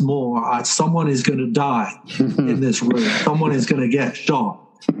once more, someone is going to die in this room. Someone is going to get shot,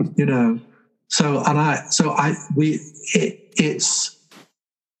 you know.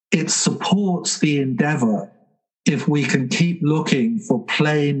 It supports the endeavor if we can keep looking for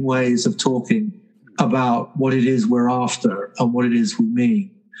plain ways of talking about what it is we're after and what it is we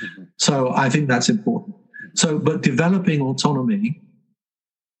mean. So I think that's important. So, but developing autonomy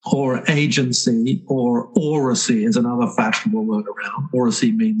or agency or oracy is another fashionable word around.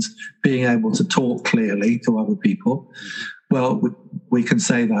 Oracy means being able to talk clearly to other people. Well, we can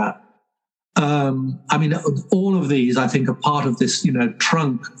say that. I mean, all of these, I think, are part of this, you know,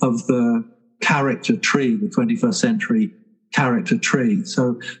 trunk of the character tree, the 21st century character tree.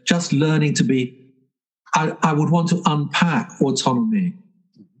 So just learning to be, I would want to unpack autonomy.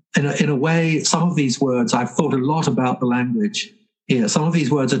 In a way, some of these words, I've thought a lot about the language here. Some of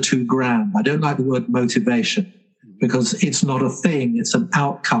these words are too grand. I don't like the word motivation because it's not a thing. It's an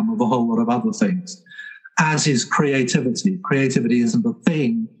outcome of a whole lot of other things, as is creativity. Creativity isn't a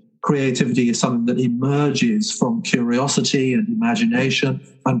thing. Creativity is something that emerges from curiosity and imagination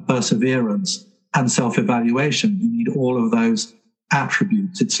and perseverance and self-evaluation. You need all of those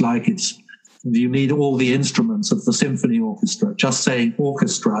attributes. It's like you need all the instruments of the symphony orchestra. Just saying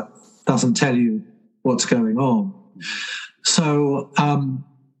orchestra doesn't tell you what's going on. So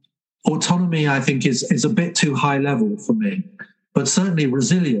autonomy, I think, is a bit too high level for me. But certainly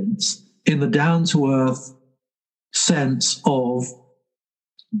resilience in the down-to-earth sense of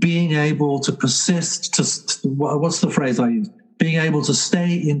being able to persist, what's the phrase I use? Being able to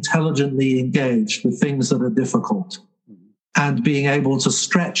stay intelligently engaged with things that are difficult and being able to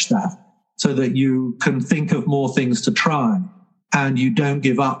stretch that so that you can think of more things to try and you don't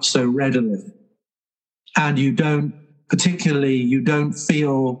give up so readily. And you don't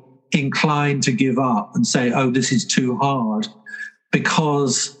feel inclined to give up and say, oh, this is too hard.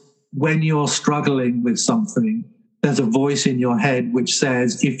 Because when you're struggling with something, there's a voice in your head which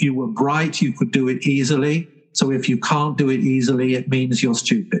says, if you were bright, you could do it easily. So if you can't do it easily, it means you're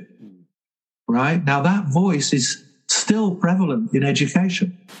stupid. Right? Now that voice is still prevalent in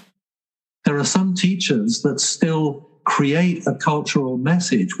education. There are some teachers that still create a cultural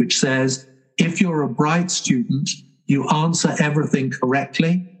message which says, if you're a bright student, you answer everything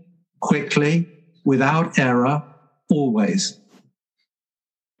correctly, quickly, without error, always.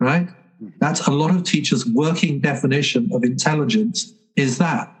 Right? That's a lot of teachers' working definition of intelligence is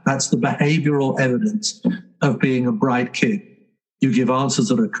that. That's the behavioral evidence of being a bright kid. You give answers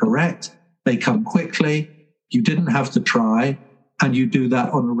that are correct, they come quickly, you didn't have to try, and you do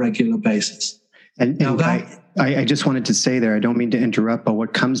that on a regular basis. I just wanted to say there, I don't mean to interrupt, but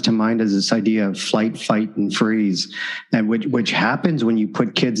what comes to mind is this idea of flight, fight, and freeze, and which happens when you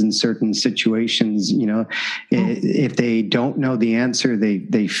put kids in certain situations. You know, if they don't know the answer,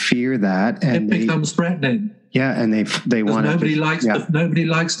 they fear that, and it becomes threatening. Yeah, and they want nobody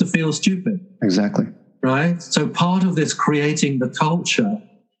likes to feel stupid. Exactly. Right. So part of this creating the culture,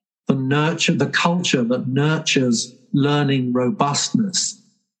 the culture that nurtures learning robustness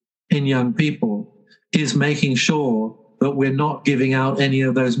in young people, is making sure that we're not giving out any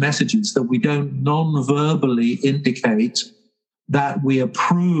of those messages, that we don't non-verbally indicate that we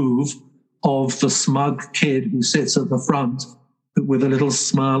approve of the smug kid who sits at the front with a little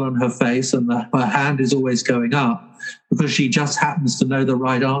smile on her face and her hand is always going up because she just happens to know the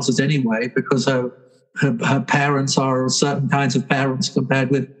right answers anyway because her parents are certain kinds of parents compared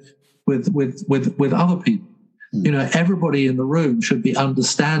with other people. You know, everybody in the room should be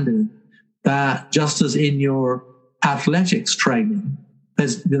understanding that just as in your athletics training,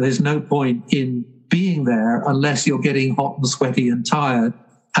 there's no point in being there unless you're getting hot and sweaty and tired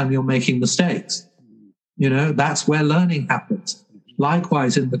and you're making mistakes. That's where learning happens.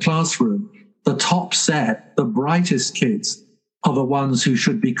 Likewise, in the classroom, the top set, the brightest kids are the ones who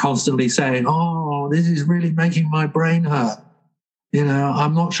should be constantly saying, oh, this is really making my brain hurt.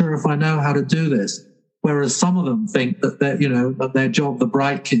 I'm not sure if I know how to do this. Whereas some of them think that that their job, the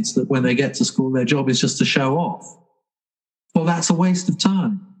bright kids, that when they get to school, their job is just to show off. Well, that's a waste of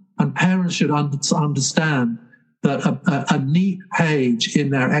time. And parents should understand that a neat page in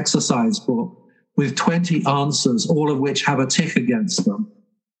their exercise book with 20 answers, all of which have a tick against them,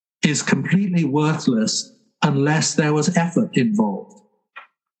 is completely worthless unless there was effort involved.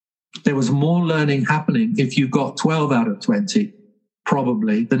 There was more learning happening if you got 12 out of 20,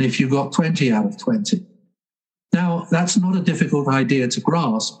 probably, than if you got 20 out of 20. Now, that's not a difficult idea to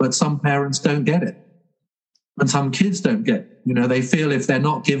grasp, but some parents don't get it. And some kids don't get it. They feel if they're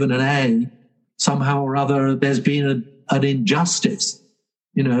not given an A, somehow or other there's been an injustice.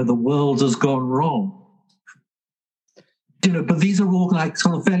 The world has gone wrong. But these are all like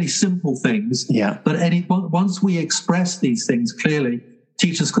sort of fairly simple things. Yeah. But once we express these things clearly,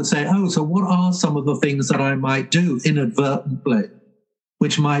 teachers could say, oh, so what are some of the things that I might do inadvertently,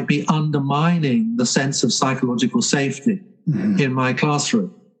 which might be undermining the sense of psychological safety in my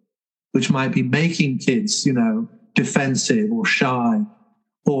classroom, which might be making kids, defensive or shy,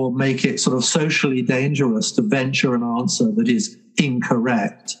 or make it sort of socially dangerous to venture an answer that is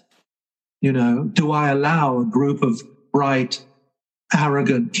incorrect. Do I allow a group of bright,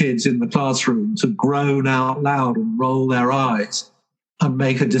 arrogant kids in the classroom to groan out loud and roll their eyes and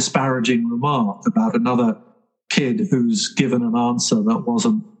make a disparaging remark about another kid who's given an answer that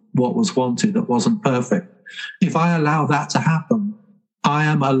wasn't what was wanted, that wasn't perfect? If I allow that to happen, I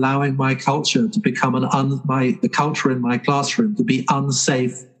am allowing my culture to become the culture in my classroom to be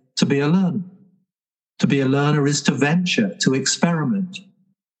unsafe to be a learner. To be a learner is to venture, to experiment,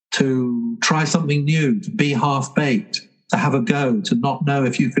 to try something new, to be half-baked, to have a go, to not know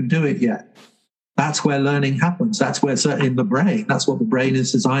if you can do it yet. That's where learning happens. That's where, in the brain, that's what the brain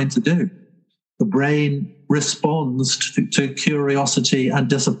is designed to do. The brain responds to curiosity and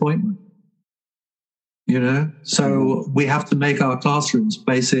disappointment. So we have to make our classrooms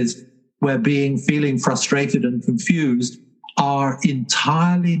places where feeling frustrated and confused are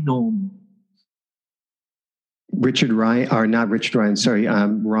entirely normal. Ron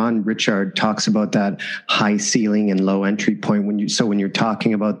Richard talks about that high ceiling and low entry point. When you're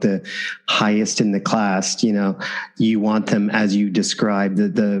talking about the highest in the class, you want them, as you described,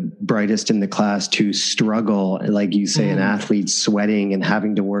 the brightest in the class to struggle, like you say, an athlete sweating and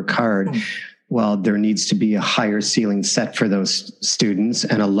having to work hard. Well, there needs to be a higher ceiling set for those students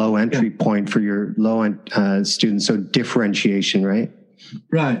and a low entry point for your low end students. So differentiation, right?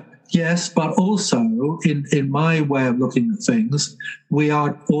 Right. Yes, but also in my way of looking at things, we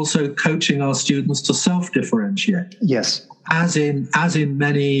are also coaching our students to self-differentiate. Yes. As in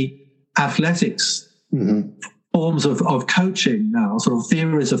many athletics forms of coaching now, sort of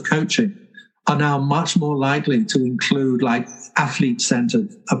theories of coaching, are now much more likely to include like athlete-centered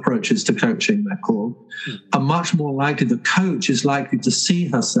approaches to coaching, they're called, are much more likely, the coach is likely to see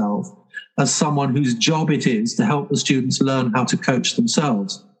herself as someone whose job it is to help the students learn how to coach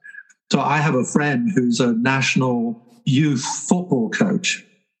themselves. So I have a friend who's a national youth football coach.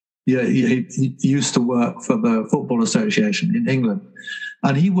 Yeah, he used to work for the Football Association in England.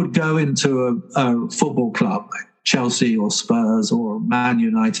 And he would go into a football club, like Chelsea or Spurs or Man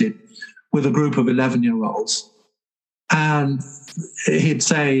United, with a group of 11-year-olds. And he'd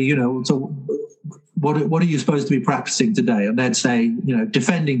say, so what are you supposed to be practicing today? And they'd say,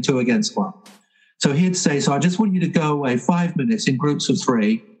 defending 2 against 1. So he'd say, so I just want you to go away 5 minutes in groups of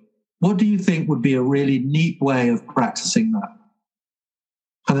 3. What do you think would be a really neat way of practicing that?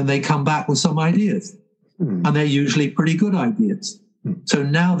 And then they come back with some ideas. And they're usually pretty good ideas. So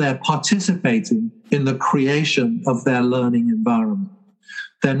now they're participating in the creation of their learning environment.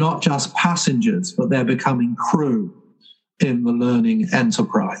 They're not just passengers, but they're becoming crew in the learning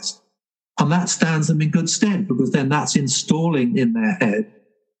enterprise. And that stands them in good stead, because then that's installing in their head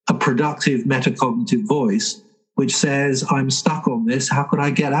a productive metacognitive voice which says, I'm stuck on this, how could I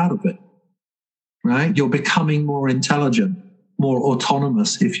get out of it? Right? You're becoming more intelligent, more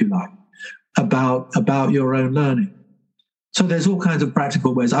autonomous, if you like, about your own learning. So there's all kinds of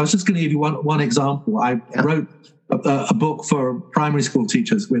practical ways. I was just going to give you one example. I wrote a book for primary school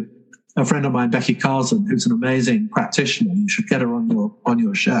teachers with a friend of mine, Becky Carlson, who's an amazing practitioner. You should get her on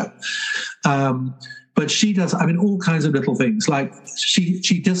your show. But she does, all kinds of little things. Like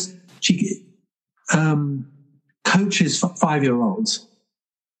she just she coaches 5-year-olds.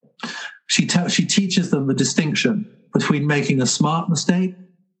 She teaches them the distinction between making a smart mistake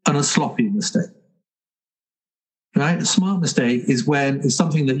and a sloppy mistake. Right? A smart mistake is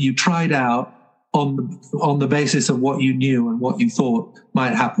something that you tried out on the basis of what you knew and what you thought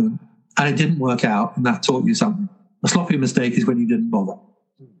might happen, and it didn't work out, and that taught you something. A sloppy mistake is when you didn't bother.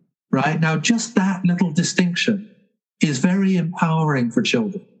 Right? Now, just that little distinction is very empowering for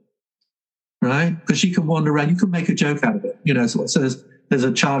children. Right? Because you can wander around, you can make a joke out of it. So there's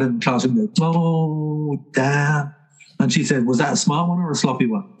a child in the classroom that goes, "Oh, damn." And she said, "Was that a smart one or a sloppy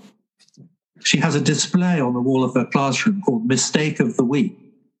one?" She has a display on the wall of her classroom called Mistake of the Week,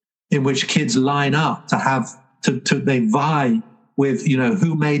 in which kids line up they vie with,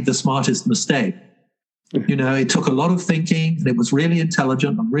 who made the smartest mistake. It took a lot of thinking, and it was really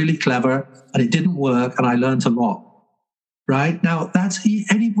intelligent and really clever, and it didn't work, and I learned a lot. Right? Now,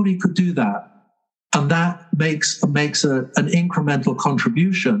 anybody could do that. And that makes an incremental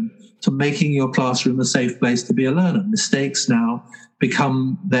contribution to making your classroom a safe place to be a learner. Mistakes now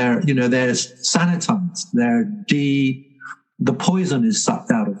become they're sanitized. The poison is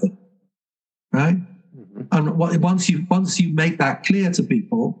sucked out of them. Right? Mm-hmm. And once you make that clear to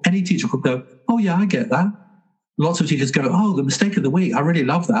people, any teacher could go, "Oh yeah, I get that." Lots of teachers go, "Oh, the mistake of the week. I really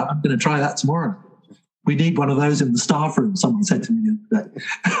love that. I'm going to try that tomorrow." We need one of those in the staff room, someone said to me the other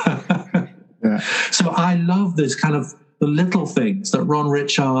day. Yeah. So I love this kind of the little things that Ron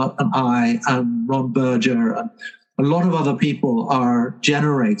Richard and I and Ron Berger and a lot of other people are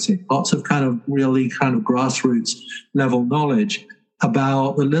generating, lots of kind of really kind of grassroots level knowledge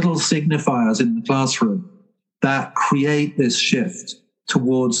about the little signifiers in the classroom that create this shift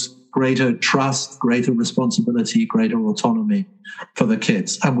towards greater trust, greater responsibility, greater autonomy for the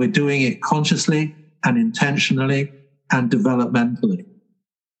kids. And we're doing it consciously and intentionally and developmentally.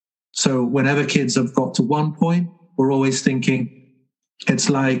 So whenever kids have got to one point, we're always thinking, it's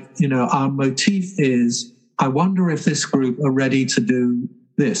like, our motif is, I wonder if this group are ready to do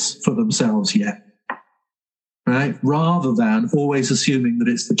this for themselves yet, right? Rather than always assuming that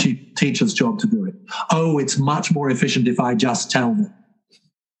it's the teacher's job to do it. Oh, it's much more efficient if I just tell them.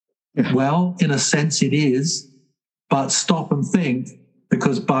 Yeah. Well, in a sense it is, but stop and think,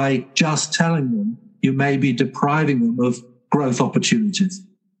 because by just telling them, you may be depriving them of growth opportunities.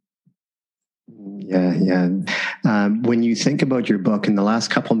 Yeah. When you think about your book in the last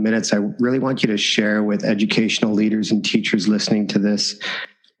couple of minutes, I really want you to share with educational leaders and teachers listening to this.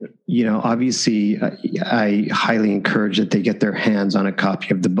 Obviously, I highly encourage that they get their hands on a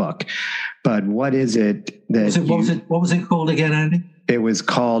copy of the book. But what is it that what was it called again, Andy? It was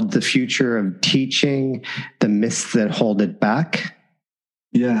called The Future of Teaching, The Myths That Hold It Back.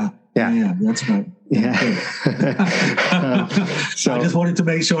 Yeah, that's right. Yeah. So I just wanted to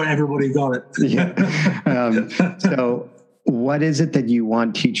make sure everybody got it. Yeah. So what is it that you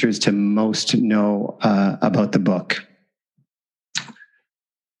want teachers to most know about the book?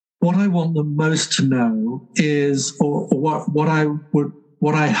 What I want them most to know is, or what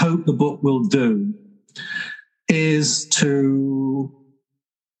I hope the book will do, is to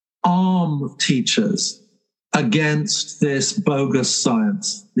arm teachers against this bogus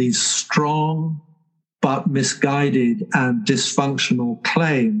science, these strong but misguided and dysfunctional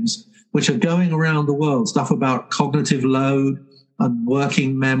claims which are going around the world, stuff about cognitive load and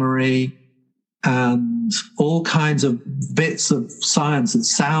working memory and all kinds of bits of science that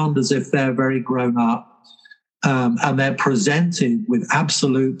sound as if they're very grown up, and they're presented with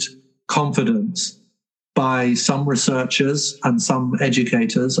absolute confidence by some researchers and some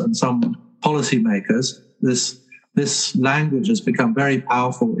educators and some policymakers. This language has become very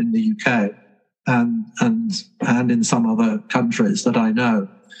powerful in the UK and in some other countries that I know.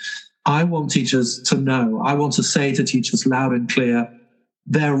 I want teachers to know, I want to say to teachers loud and clear,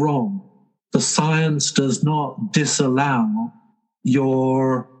 they're wrong. The science does not disallow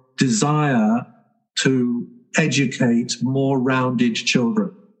your desire to educate more rounded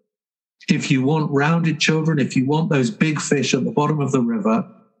children. If you want rounded children, if you want those big fish at the bottom of the river,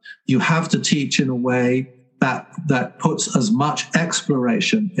 you have to teach in a way that puts as much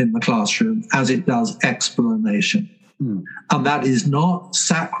exploration in the classroom as it does explanation. And that is not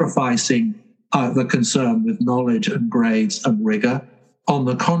sacrificing the concern with knowledge and grades and rigor. On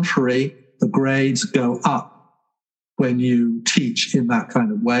the contrary, the grades go up when you teach in that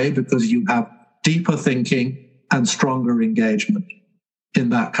kind of way, because you have deeper thinking and stronger engagement in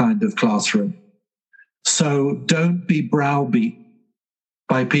that kind of classroom. So don't be browbeat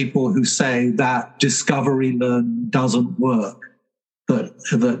by people who say that discovery learning doesn't work,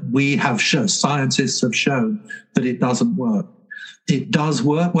 that we have shown, scientists have shown that it doesn't work. It does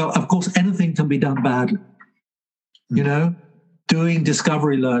work. Well, of course, anything can be done badly. You know, doing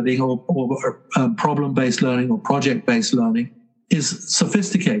discovery learning or problem-based learning or project-based learning is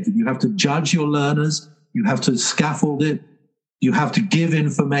sophisticated. You have to judge your learners. You have to scaffold it. You have to give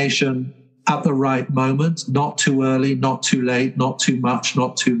information at the right moment, not too early, not too late, not too much,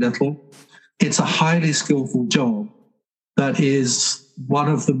 not too little. It's a highly skillful job that is one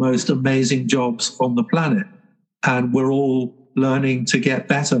of the most amazing jobs on the planet. And we're all learning to get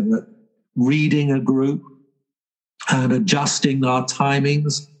better at reading a group and adjusting our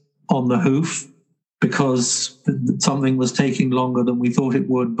timings on the hoof because something was taking longer than we thought it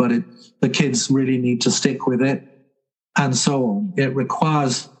would, but the kids really need to stick with it, and so on. It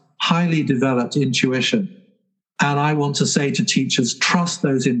requires highly developed intuition. And I want to say to teachers, trust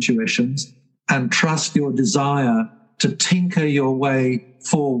those intuitions and trust your desire to tinker your way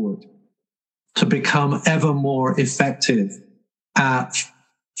forward, to become ever more effective at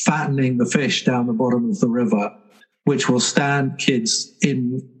fattening the fish down the bottom of the river, which will stand kids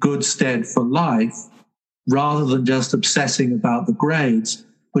in good stead for life, rather than just obsessing about the grades,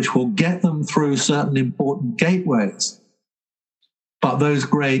 which will get them through certain important gateways. But those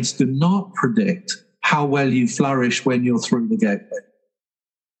grades do not predict how well you flourish when you're through the gateway.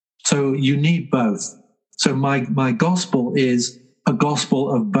 So you need both. So my gospel is a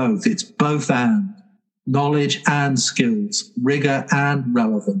gospel of both. It's both and. Knowledge and skills, rigor and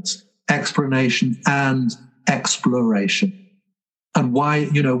relevance, explanation and exploration. And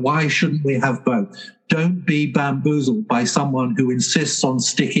why shouldn't we have both? Don't be bamboozled by someone who insists on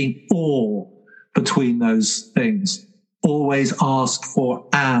sticking or between those things. Always ask for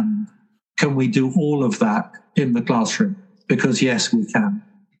and. Can we do all of that in the classroom? Because yes, we can.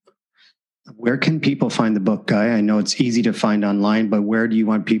 Where can people find the book, Guy? I know it's easy to find online, but where do you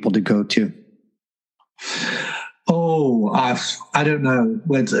want people to go to? Oh, I don't know.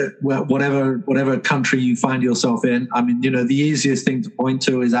 Whatever country you find yourself in. I mean, the easiest thing to point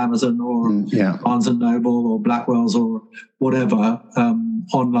to is Amazon or Barnes and Noble or Blackwell's or whatever,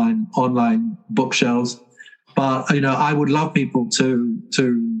 online bookshelves. But, I would love people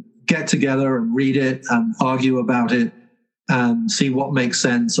to get together and read it and argue about it and see what makes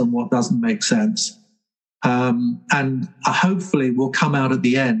sense and what doesn't make sense. And hopefully we'll come out at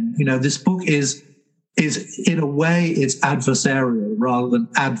the end. This book is in a way, it's adversarial rather than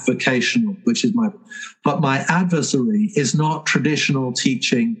advocational, which is but my adversary is not traditional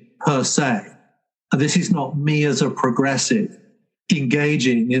teaching per se. And this is not me as a progressive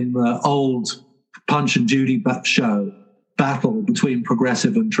engaging in the old Punch and Judy show battle between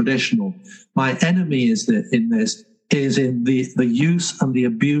progressive and traditional. My enemy is in the use and the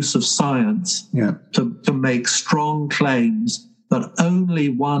abuse of science to make strong claims that only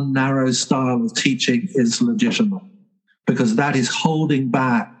one narrow style of teaching is legitimate, because that is holding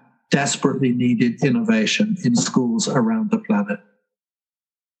back desperately needed innovation in schools around the planet.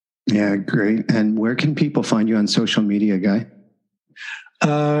 Yeah, great. And where can people find you on social media, Guy?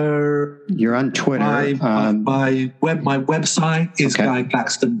 You're on Twitter. My website is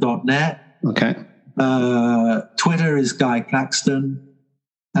guyclaxton.net. Okay. Twitter is Guy Claxton,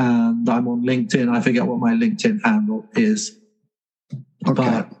 and I'm on LinkedIn. I forget what my LinkedIn handle is. Okay.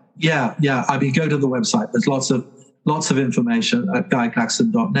 But yeah. I mean, go to the website. There's lots of information at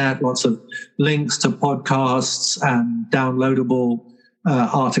guyclaxton.net. Lots of links to podcasts and downloadable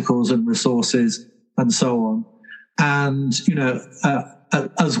articles and resources and so on. And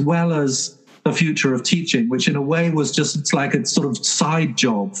as well as the future of teaching, which in a way was it's like a sort of side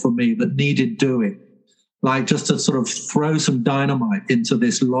job for me that needed doing, like just to sort of throw some dynamite into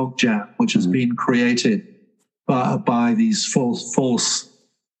this logjam which has been created by these false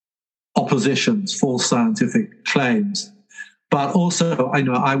oppositions, false scientific claims. But also,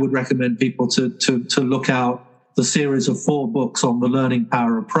 I would recommend people to look out the series of 4 books on the learning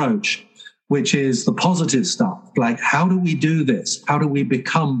power approach, which is the positive stuff. Like, how do we do this? How do we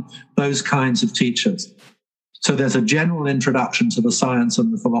become those kinds of teachers? So there's a general introduction to the science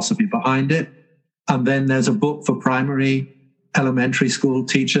and the philosophy behind it. And then there's a book for primary, elementary school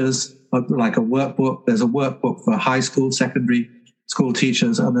teachers, like a workbook. There's a workbook for high school, secondary school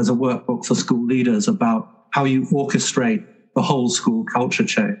teachers, and there's a workbook for school leaders about how you orchestrate the whole school culture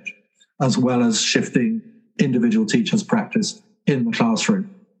change, as well as shifting individual teachers' practice in the classroom.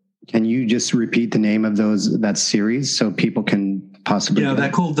 Can you just repeat the name of that series so people can possibly... Yeah, they're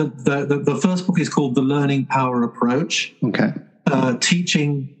called, the first book is called The Learning Power Approach. Okay.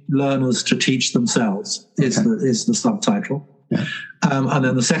 Teaching learners to teach themselves is the subtitle. Yeah. And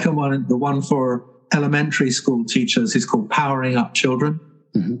then the second one, the one for elementary school teachers, is called Powering Up Children.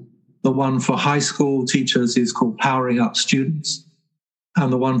 Mm-hmm. The one for high school teachers is called Powering Up Students.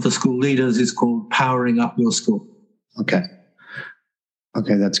 And the one for school leaders is called Powering Up Your School. Okay,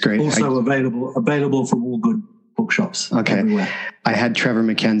 that's great. Also available from all good bookshops. Okay. Everywhere. I had Trevor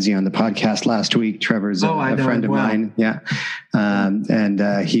McKenzie on the podcast last week. Trevor's a friend of mine. Yeah. And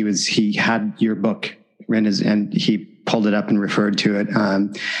he had your book and he pulled it up and referred to it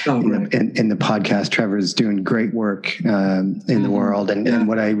in the podcast. Trevor's doing great work in the world. And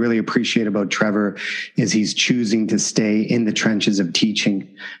what I really appreciate about Trevor is he's choosing to stay in the trenches of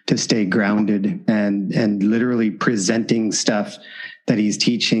teaching, to stay grounded and literally presenting stuff that he's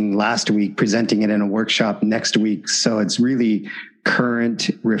teaching last week, presenting it in a workshop next week. So it's really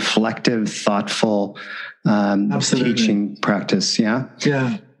current, reflective, thoughtful teaching practice. Yeah.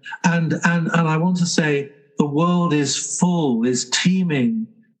 Yeah. And I want to say the world is teeming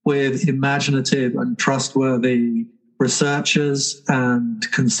with imaginative and trustworthy researchers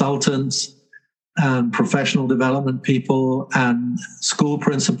and consultants and professional development people and school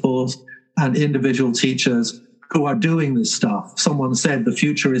principals and individual teachers who are doing this stuff. Someone said the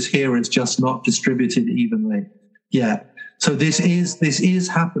future is here, it's just not distributed evenly yet. So this is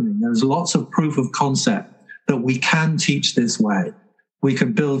happening. There's lots of proof of concept that we can teach this way. We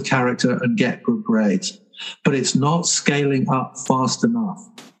can build character and get good grades. But it's not scaling up fast enough.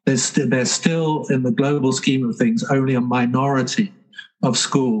 There's still, in the global scheme of things, only a minority of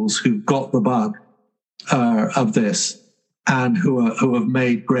schools who've got the bug of this and who have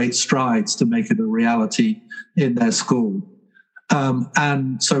made great strides to make it a reality in their school.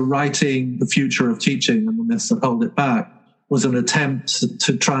 And so writing The Future of Teaching and The Myths That Hold It Back was an attempt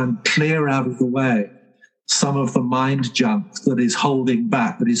to try and clear out of the way some of the mind junk that is holding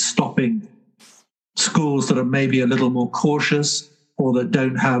back, that is stopping schools that are maybe a little more cautious or that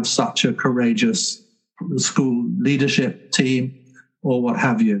don't have such a courageous school leadership team or what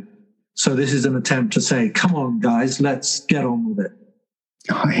have you. So this is an attempt to say, come on, guys, let's get on with it.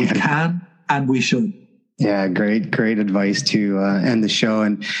 We can and we should. Yeah, great advice to end the show.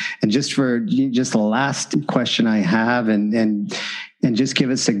 And just the last question I have, and just give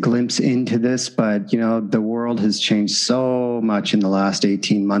us a glimpse into this. But, the world has changed so much in the last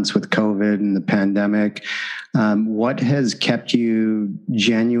 18 months with COVID and the pandemic. What has kept you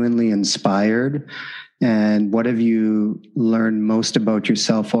genuinely inspired? And what have you learned most about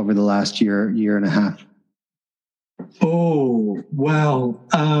yourself over the last year and a half? Oh, well,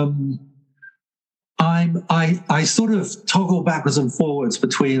 I sort of toggle backwards and forwards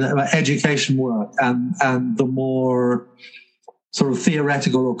between education work and the more sort of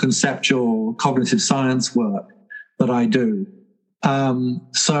theoretical or conceptual cognitive science work that I do.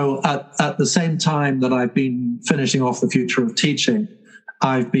 So at the same time that I've been finishing off The Future of Teaching,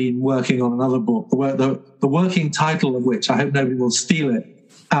 I've been working on another book. The working title of which, I hope nobody will steal it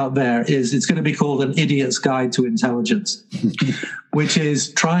out there, is it's going to be called An Idiot's Guide to Intelligence, which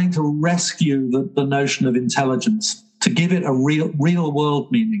is trying to rescue the notion of intelligence, to give it a real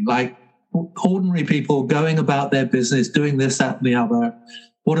world meaning, like ordinary people going about their business, doing this, that, and the other.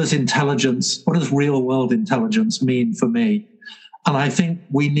 What does real world intelligence mean for me? And I think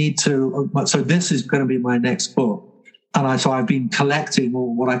we need to, so this is going to be my next book. And so I've been collecting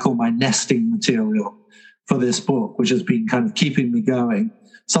all what I call my nesting material for this book, which has been kind of keeping me going.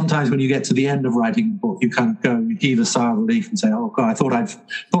 Sometimes when you get to the end of writing a book, you kind of go, you heave a sigh of relief and say, oh God, I thought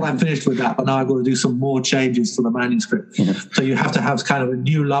I'm finished with that, but now I've got to do some more changes to the manuscript. Yeah. So you have to have kind of a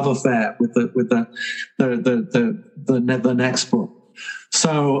new love affair with the next book.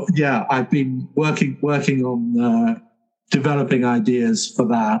 So yeah, I've been working on developing ideas for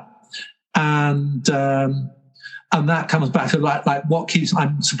that. And that comes back to like what keeps,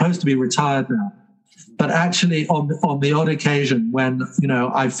 I'm supposed to be retired now. But actually, on the odd occasion when,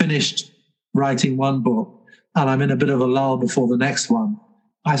 I finished writing one book and I'm in a bit of a lull before the next one,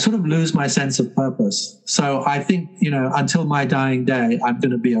 I sort of lose my sense of purpose. So I think, until my dying day, I'm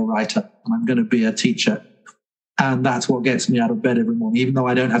going to be a writer and I'm going to be a teacher. And that's what gets me out of bed every morning, even though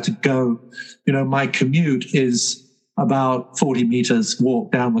I don't have to go. My commute is about 40 meters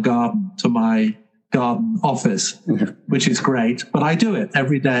walk down the garden to my garden office, which is great. But I do it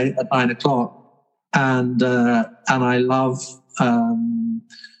every day at 9 o'clock. And I love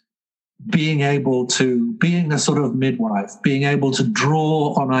being a sort of midwife, being able to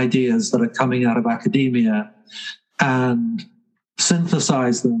draw on ideas that are coming out of academia and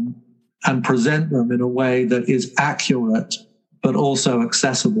synthesize them and present them in a way that is accurate but also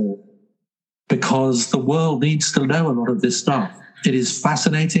accessible, because the world needs to know a lot of this stuff. It is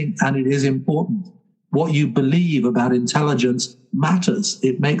fascinating and it is important. What you believe about intelligence matters.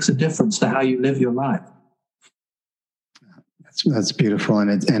 It makes a difference to how you live your life. That's beautiful, and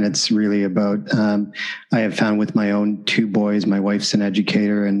it's really about. I have found with my own two boys. My wife's an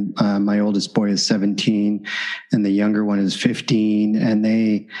educator, and my oldest boy is 17, and the younger one is 15. And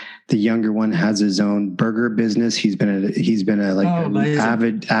the younger one has his own burger business. He's been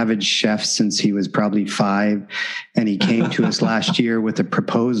an avid chef since he was probably 5, and he came to us last year with a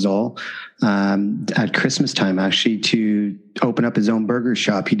proposal at Christmas time, actually, to open up his own burger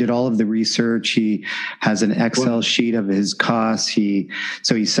shop. He did all of the research. He has an Excel sheet of his costs. He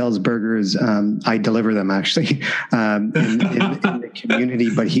sells burgers. I deliver them actually in the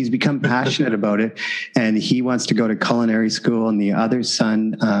community, but he's become passionate about it, and he wants to go to culinary school, and the other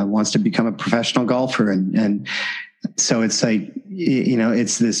son wants to become a professional golfer. And so it's like,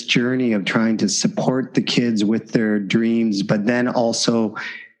 it's this journey of trying to support the kids with their dreams, but then also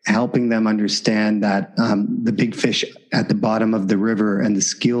helping them understand that the big fish at the bottom of the river and the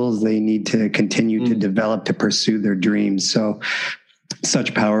skills they need to continue to develop to pursue their dreams. So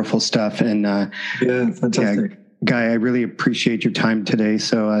such powerful stuff. And fantastic. Guy, I really appreciate your time today.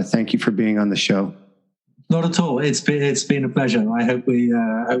 So thank you for being on the show. Not at all. It's been a pleasure. I hope we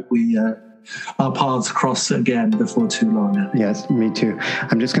our paths cross again before too long. Yes, me too.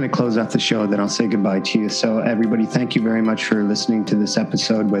 I'm just going to close off the show, then I'll say goodbye to you. So everybody, thank you very much for listening to this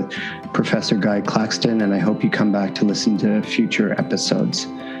episode with Professor Guy Claxton, and I hope you come back to listen to future episodes.